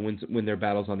to try to win their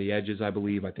battles on the edges, I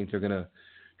believe. I think they're going to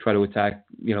try to attack,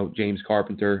 James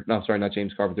Carpenter. No, sorry, not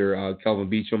James Carpenter. Kelvin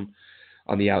Beachum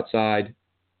on the outside.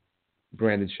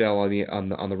 Brandon Shell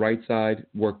on the right side.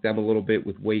 Work them a little bit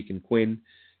with Wake and Quinn.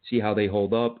 See how they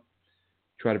hold up.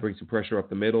 Try to bring some pressure up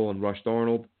the middle and rush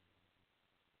Darnold.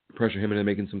 Pressure him into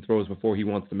making some throws before he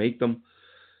wants to make them.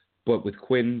 But with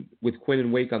Quinn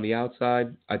and Wake on the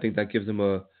outside, I think that gives them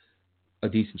a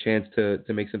decent chance to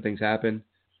make some things happen.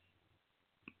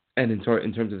 And in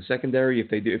terms of the secondary,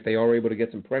 if they are able to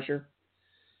get some pressure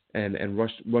and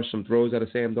rush some throws out of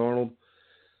Sam Darnold,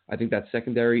 I think that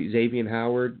secondary, Xavier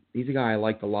Howard, he's a guy I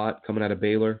liked a lot coming out of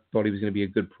Baylor. Thought he was going to be a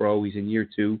good pro. He's in year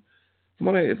 2.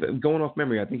 Going off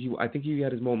memory, I think he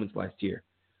had his moments last year.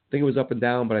 I think it was up and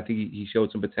down, but I think he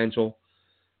showed some potential.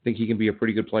 I think he can be a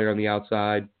pretty good player on the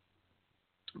outside.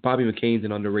 Bobby McCain's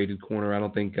an underrated corner. I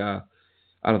don't think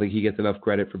he gets enough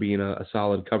credit for being a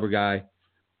solid cover guy.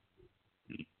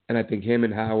 And I think him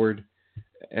and Howard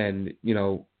and,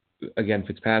 again,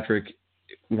 Fitzpatrick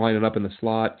lining up in the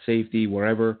slot, safety,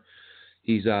 wherever,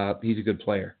 he's a good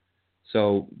player.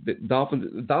 So the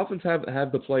Dolphins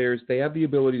have the players. They have the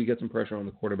ability to get some pressure on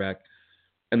the quarterback,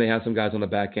 and they have some guys on the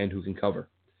back end who can cover.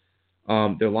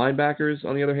 Their linebackers,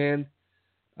 on the other hand,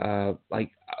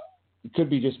 it could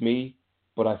be just me,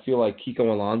 but I feel like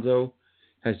Kiko Alonso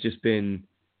has just been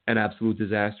an absolute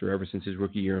disaster ever since his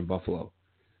rookie year in Buffalo.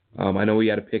 I know he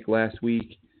had a pick last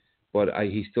week, but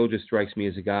he still just strikes me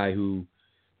as a guy who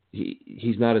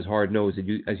he's not as hard-nosed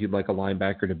as you'd like a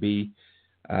linebacker to be,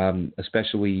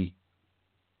 especially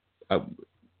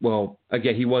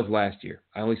again, he was last year.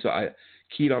 I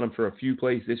keyed on him for a few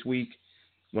plays this week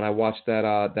when I watched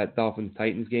that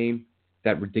Dolphins-Titans game,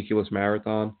 that ridiculous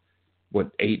marathon,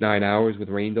 8-9 hours with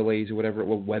rain delays or whatever,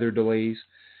 weather delays.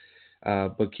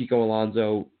 But Kiko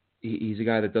Alonso, he's a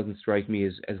guy that doesn't strike me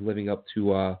as living up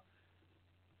to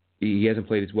he hasn't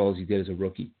played as well as he did as a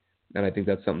rookie. And I think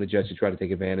that's something the Jets should try to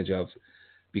take advantage of,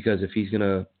 because if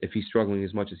he's struggling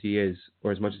as much as he is,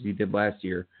 or as much as he did last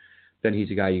year, then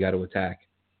he's a guy you got to attack.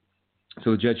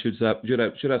 So the Jets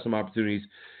should have some opportunities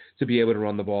to be able to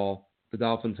run the ball. The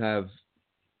Dolphins have,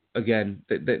 again,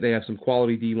 they have some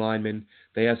quality D linemen.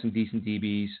 They have some decent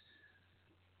DBs.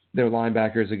 Their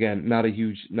linebackers, again, not a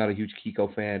huge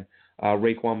Kiko fan.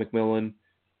 Raekwon McMillan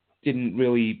didn't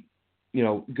really,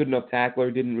 good enough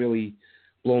tackler, didn't really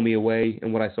blow me away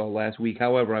in what I saw last week.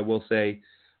 However, I will say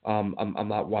I'm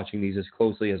not watching these as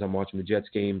closely as I'm watching the Jets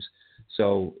games,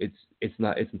 so it's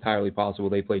entirely possible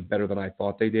they played better than I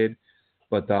thought they did.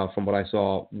 But from what I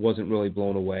saw, wasn't really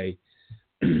blown away.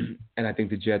 And I think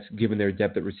the Jets, given their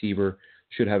depth at receiver,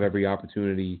 should have every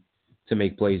opportunity to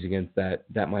make plays against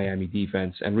that Miami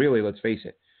defense. And really, let's face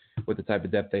it, with the type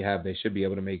of depth they have, they should be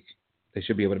able to make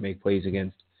plays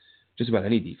against just about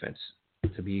any defense,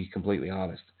 to be completely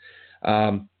honest.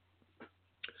 On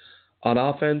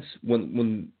offense, for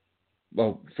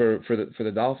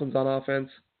the Dolphins on offense,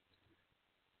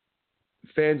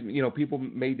 fans, people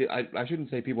I shouldn't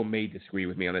say people may disagree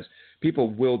with me on this.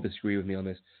 People will disagree with me on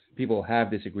this. People have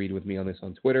disagreed with me on this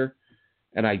on Twitter,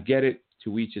 and I get it,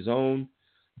 to each his own.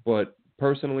 But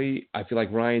personally, I feel like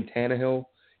Ryan Tannehill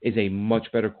is a much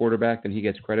better quarterback than he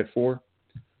gets credit for.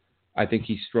 I think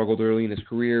he struggled early in his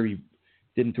career. He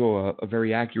didn't throw a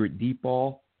very accurate deep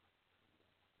ball.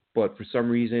 But for some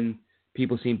reason,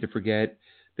 people seem to forget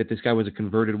that this guy was a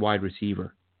converted wide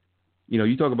receiver.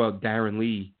 You talk about Darron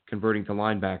Lee converting to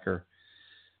linebacker.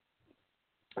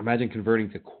 Imagine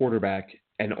converting to quarterback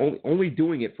and only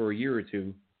doing it for a year or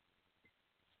two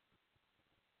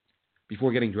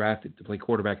before getting drafted to play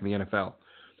quarterback in the NFL.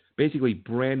 Basically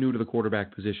brand new to the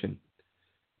quarterback position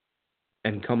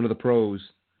and coming to the pros.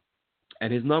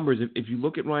 And his numbers, if you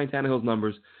look at Ryan Tannehill's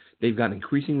numbers, they've gotten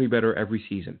increasingly better every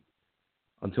season.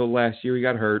 Until last year, he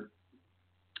got hurt.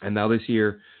 And now this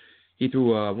year, he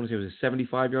threw, I want to say it was a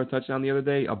 75-yard touchdown the other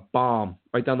day, a bomb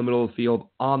right down the middle of the field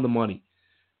on the money.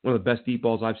 One of the best deep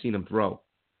balls I've seen him throw.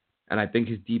 And I think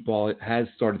his deep ball has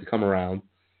started to come around.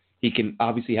 He can,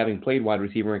 obviously having played wide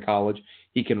receiver in college,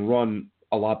 he can run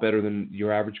a lot better than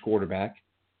your average quarterback.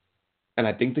 And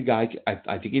I think the guy,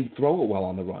 I think he can throw it well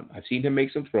on the run. I've seen him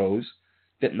make some throws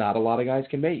that not a lot of guys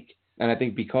can make. And I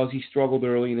think because he struggled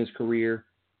early in his career,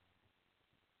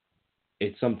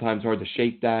 it's sometimes hard to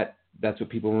shake that. That's what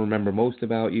people remember most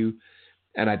about you.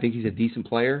 And I think he's a decent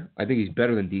player. I think he's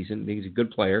better than decent. I think he's a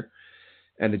good player.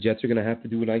 And the Jets are going to have to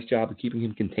do a nice job of keeping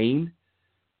him contained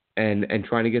and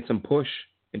trying to get some push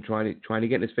and trying to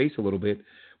get in his face a little bit.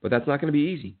 But that's not going to be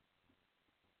easy.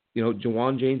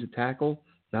 Jawan James at tackle,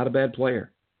 not a bad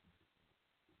player.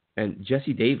 And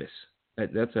Jesse Davis,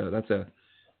 that's a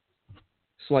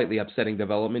slightly upsetting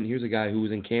development. Here's a guy who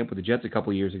was in camp with the Jets a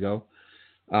couple of years ago,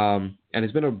 and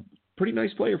has been a pretty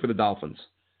nice player for the Dolphins.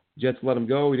 Jets let him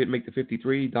go. He didn't make the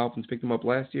 53. Dolphins picked him up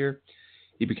last year.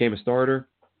 He became a starter.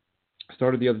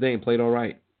 Started the other day and played all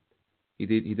right. He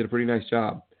did a pretty nice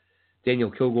job.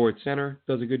 Daniel Kilgore at center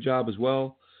does a good job as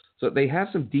well. So they have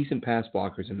some decent pass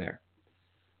blockers in there.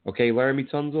 Okay, Laramie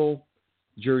Tunzel,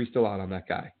 jury's still out on that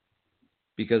guy.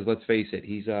 Because let's face it,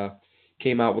 he's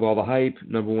came out with all the hype,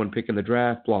 number one pick in the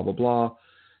draft, blah, blah, blah.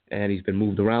 And he's been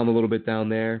moved around a little bit down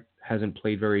there. Hasn't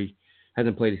played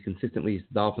as consistently as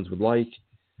the Dolphins would like.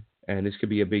 And this could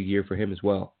be a big year for him as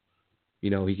well. You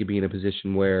know, he could be in a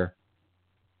position where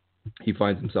he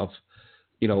finds himself,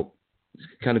 you know,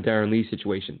 kind of Darron Lee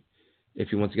situation. If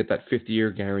he wants to get that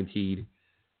 5th-year guaranteed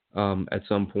at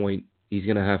some point, he's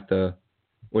going to have to,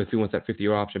 or if he wants that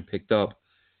 5th-year option picked up,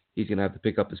 he's going to have to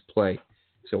pick up his play.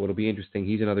 So it'll be interesting.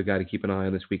 He's another guy to keep an eye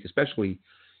on this week, especially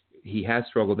he has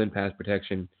struggled in pass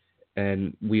protection,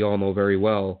 and we all know very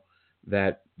well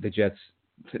that the Jets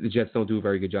don't do a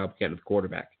very good job getting to the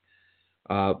quarterback.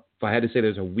 If I had to say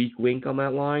there's a weak link on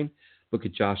that line, look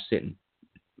at Josh Sitton.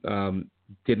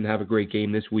 Didn't have a great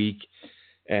game this week,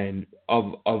 and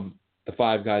of the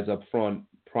 5 guys up front,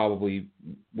 probably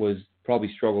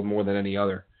struggled more than any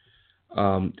other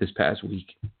this past week.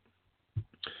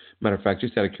 Matter of fact,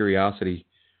 just out of curiosity,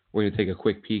 we're going to take a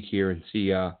quick peek here and see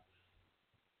how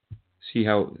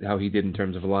he did in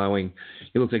terms of allowing.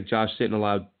 It looks like Josh Sitton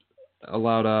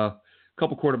allowed a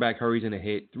couple quarterback hurries and a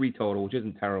hit, 3 total, which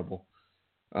isn't terrible.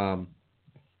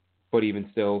 But even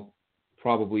still,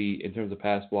 probably in terms of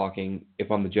pass blocking, if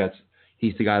I'm the Jets,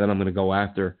 he's the guy that I'm going to go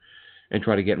after and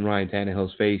try to get in Ryan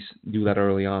Tannehill's face, do that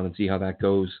early on and see how that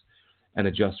goes and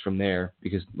adjust from there.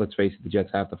 Because let's face it, the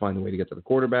Jets have to find a way to get to the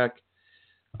quarterback.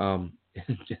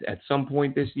 At some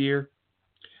point this year,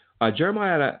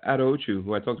 Jeremiah Adeochu,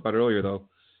 who I talked about earlier, though,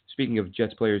 speaking of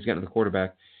Jets players getting to the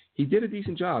quarterback, he did a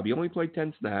decent job. He only played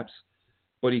 10 snaps,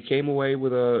 but he came away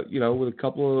with a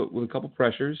couple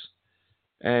pressures,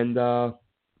 and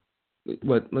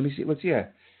let me see. Let's see. Yeah.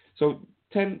 So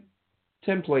 10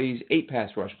 plays, 8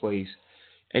 pass rush plays,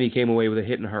 and he came away with a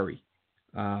hit and hurry,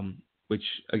 which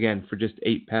again for just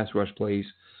 8 pass rush plays,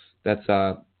 that's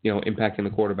impacting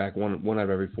the quarterback one out of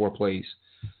every 4 plays.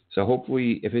 So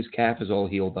hopefully, if his calf is all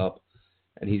healed up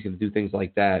and he's going to do things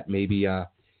like that, maybe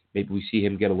we see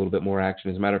him get a little bit more action.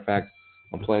 As a matter of fact,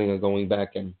 I'm planning on going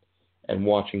back and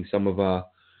watching some of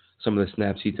the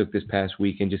snaps he took this past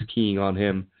week and just keying on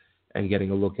him and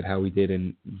getting a look at how he did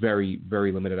in very,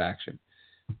 very limited action.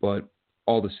 But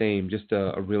all the same, just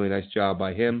a really nice job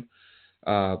by him.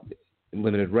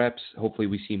 Limited reps. Hopefully,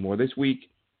 we see more this week.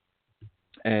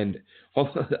 And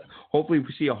hopefully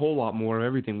we see a whole lot more of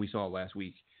everything we saw last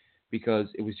week, because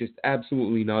it was just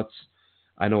absolutely nuts.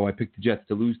 I know I picked the Jets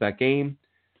to lose that game,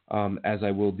 as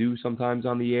I will do sometimes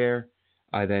on the air.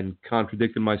 I then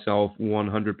contradicted myself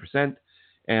 100%,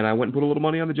 and I went and put a little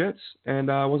money on the Jets, and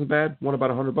it wasn't bad. Won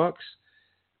about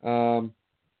 $100.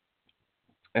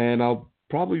 And I'll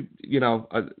probably,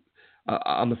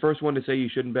 I'm the first one to say you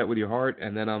shouldn't bet with your heart,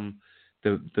 and then I'm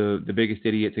the biggest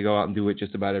idiot to go out and do it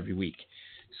just about every week.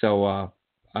 So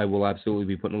I will absolutely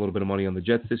be putting a little bit of money on the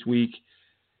Jets this week,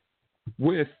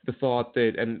 with the thought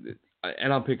that,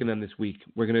 and I'm picking them this week.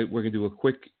 We're gonna do a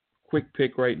quick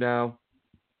pick right now,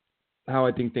 how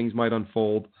I think things might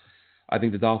unfold. I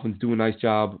think the Dolphins do a nice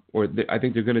job, I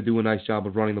think they're going to do a nice job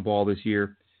of running the ball this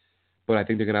year, but I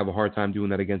think they're going to have a hard time doing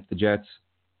that against the Jets.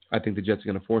 I think the Jets are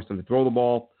going to force them to throw the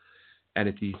ball, and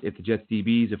if the Jets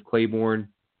DBs, if Claiborne,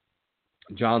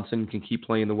 Johnson can keep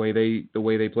playing the way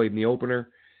they played in the opener,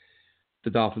 the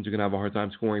Dolphins are going to have a hard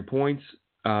time scoring points.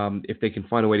 If they can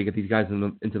find a way to get these guys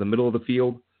into the middle of the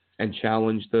field and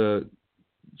challenge the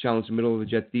middle of the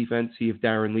Jets defense, see if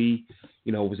Darron Lee,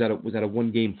 was that a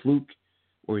one-game fluke,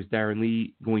 or is Darron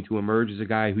Lee going to emerge as a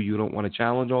guy who you don't want to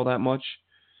challenge all that much?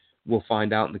 We'll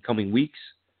find out in the coming weeks.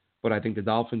 But I think the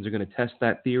Dolphins are going to test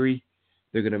that theory.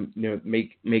 They're going to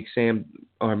make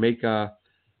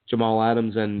Jamal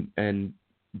Adams and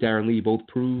Darron Lee both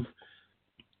prove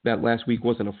that last week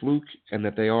wasn't a fluke and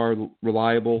that they are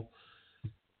reliable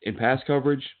in pass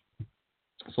coverage.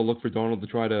 So look for Darnold to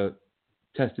try to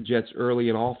test the Jets early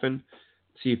and often,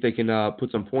 see if they can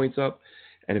put some points up.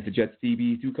 And if the Jets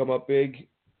DBs do come up big,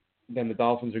 then the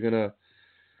Dolphins are gonna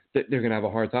have a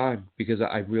hard time, because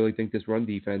I really think this run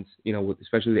defense, with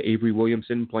especially the Avery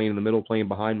Williamson playing in the middle, playing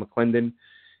behind McClendon,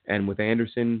 and with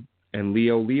Anderson and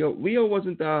Leo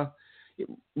wasn't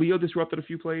Leo disrupted a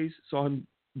few plays, saw him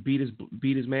beat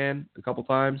his man a couple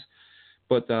times,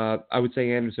 But I would say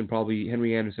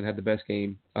Henry Anderson had the best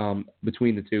game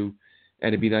between the two. And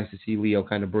it'd be nice to see Leo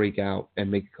kind of break out and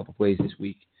make a couple plays this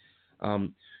week. So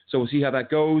we'll see how that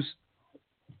goes.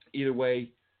 Either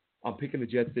way, I'm picking the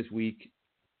Jets this week.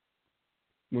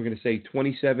 We're going to say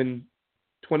 27-20.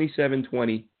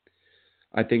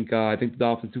 I think the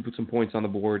Dolphins do put some points on the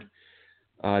board.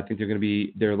 I think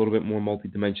they're a little bit more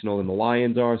multidimensional than the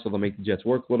Lions are, so they'll make the Jets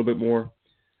work a little bit more.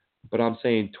 But I'm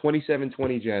saying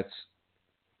 27-20 Jets,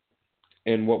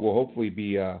 and what will hopefully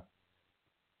be a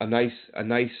nice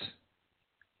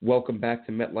welcome back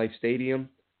to MetLife Stadium,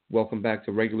 welcome back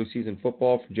to regular season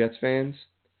football for Jets fans.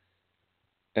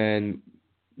 And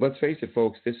let's face it,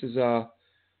 folks, this is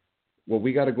what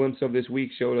we got a glimpse of this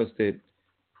week showed us that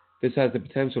this has the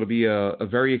potential to be a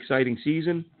very exciting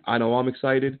season. I know I'm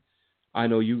excited. I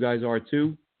know you guys are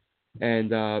too.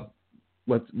 And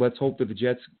let's hope that the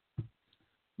Jets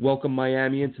welcome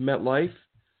Miami into MetLife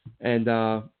and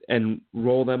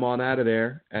roll them on out of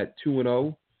there at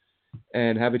 2-0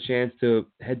 and have a chance to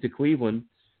head to Cleveland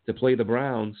to play the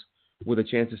Browns with a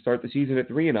chance to start the season at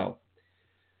 3-0.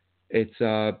 It's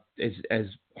as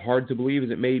hard to believe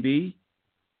as it may be.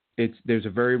 There's a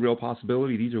very real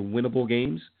possibility. These are winnable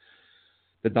games.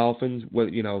 The Dolphins,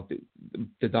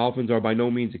 the Dolphins are by no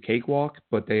means a cakewalk,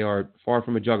 but they are far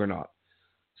from a juggernaut.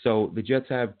 So the Jets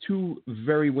have two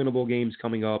very winnable games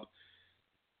coming up.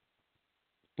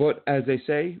 But as they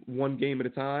say, one game at a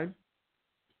time.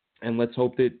 And let's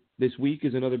hope that this week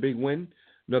is another big win,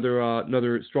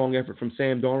 another strong effort from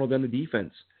Sam Darnold and the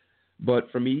defense.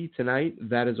 But for me tonight,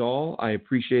 that is all. I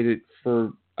appreciate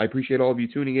all of you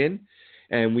tuning in,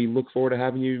 and we look forward to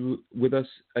having you with us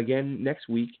again next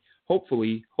week.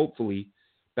 Hopefully,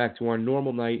 back to our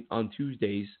normal night on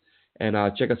Tuesdays. And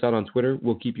check us out on Twitter.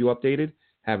 We'll keep you updated.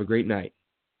 Have a great night.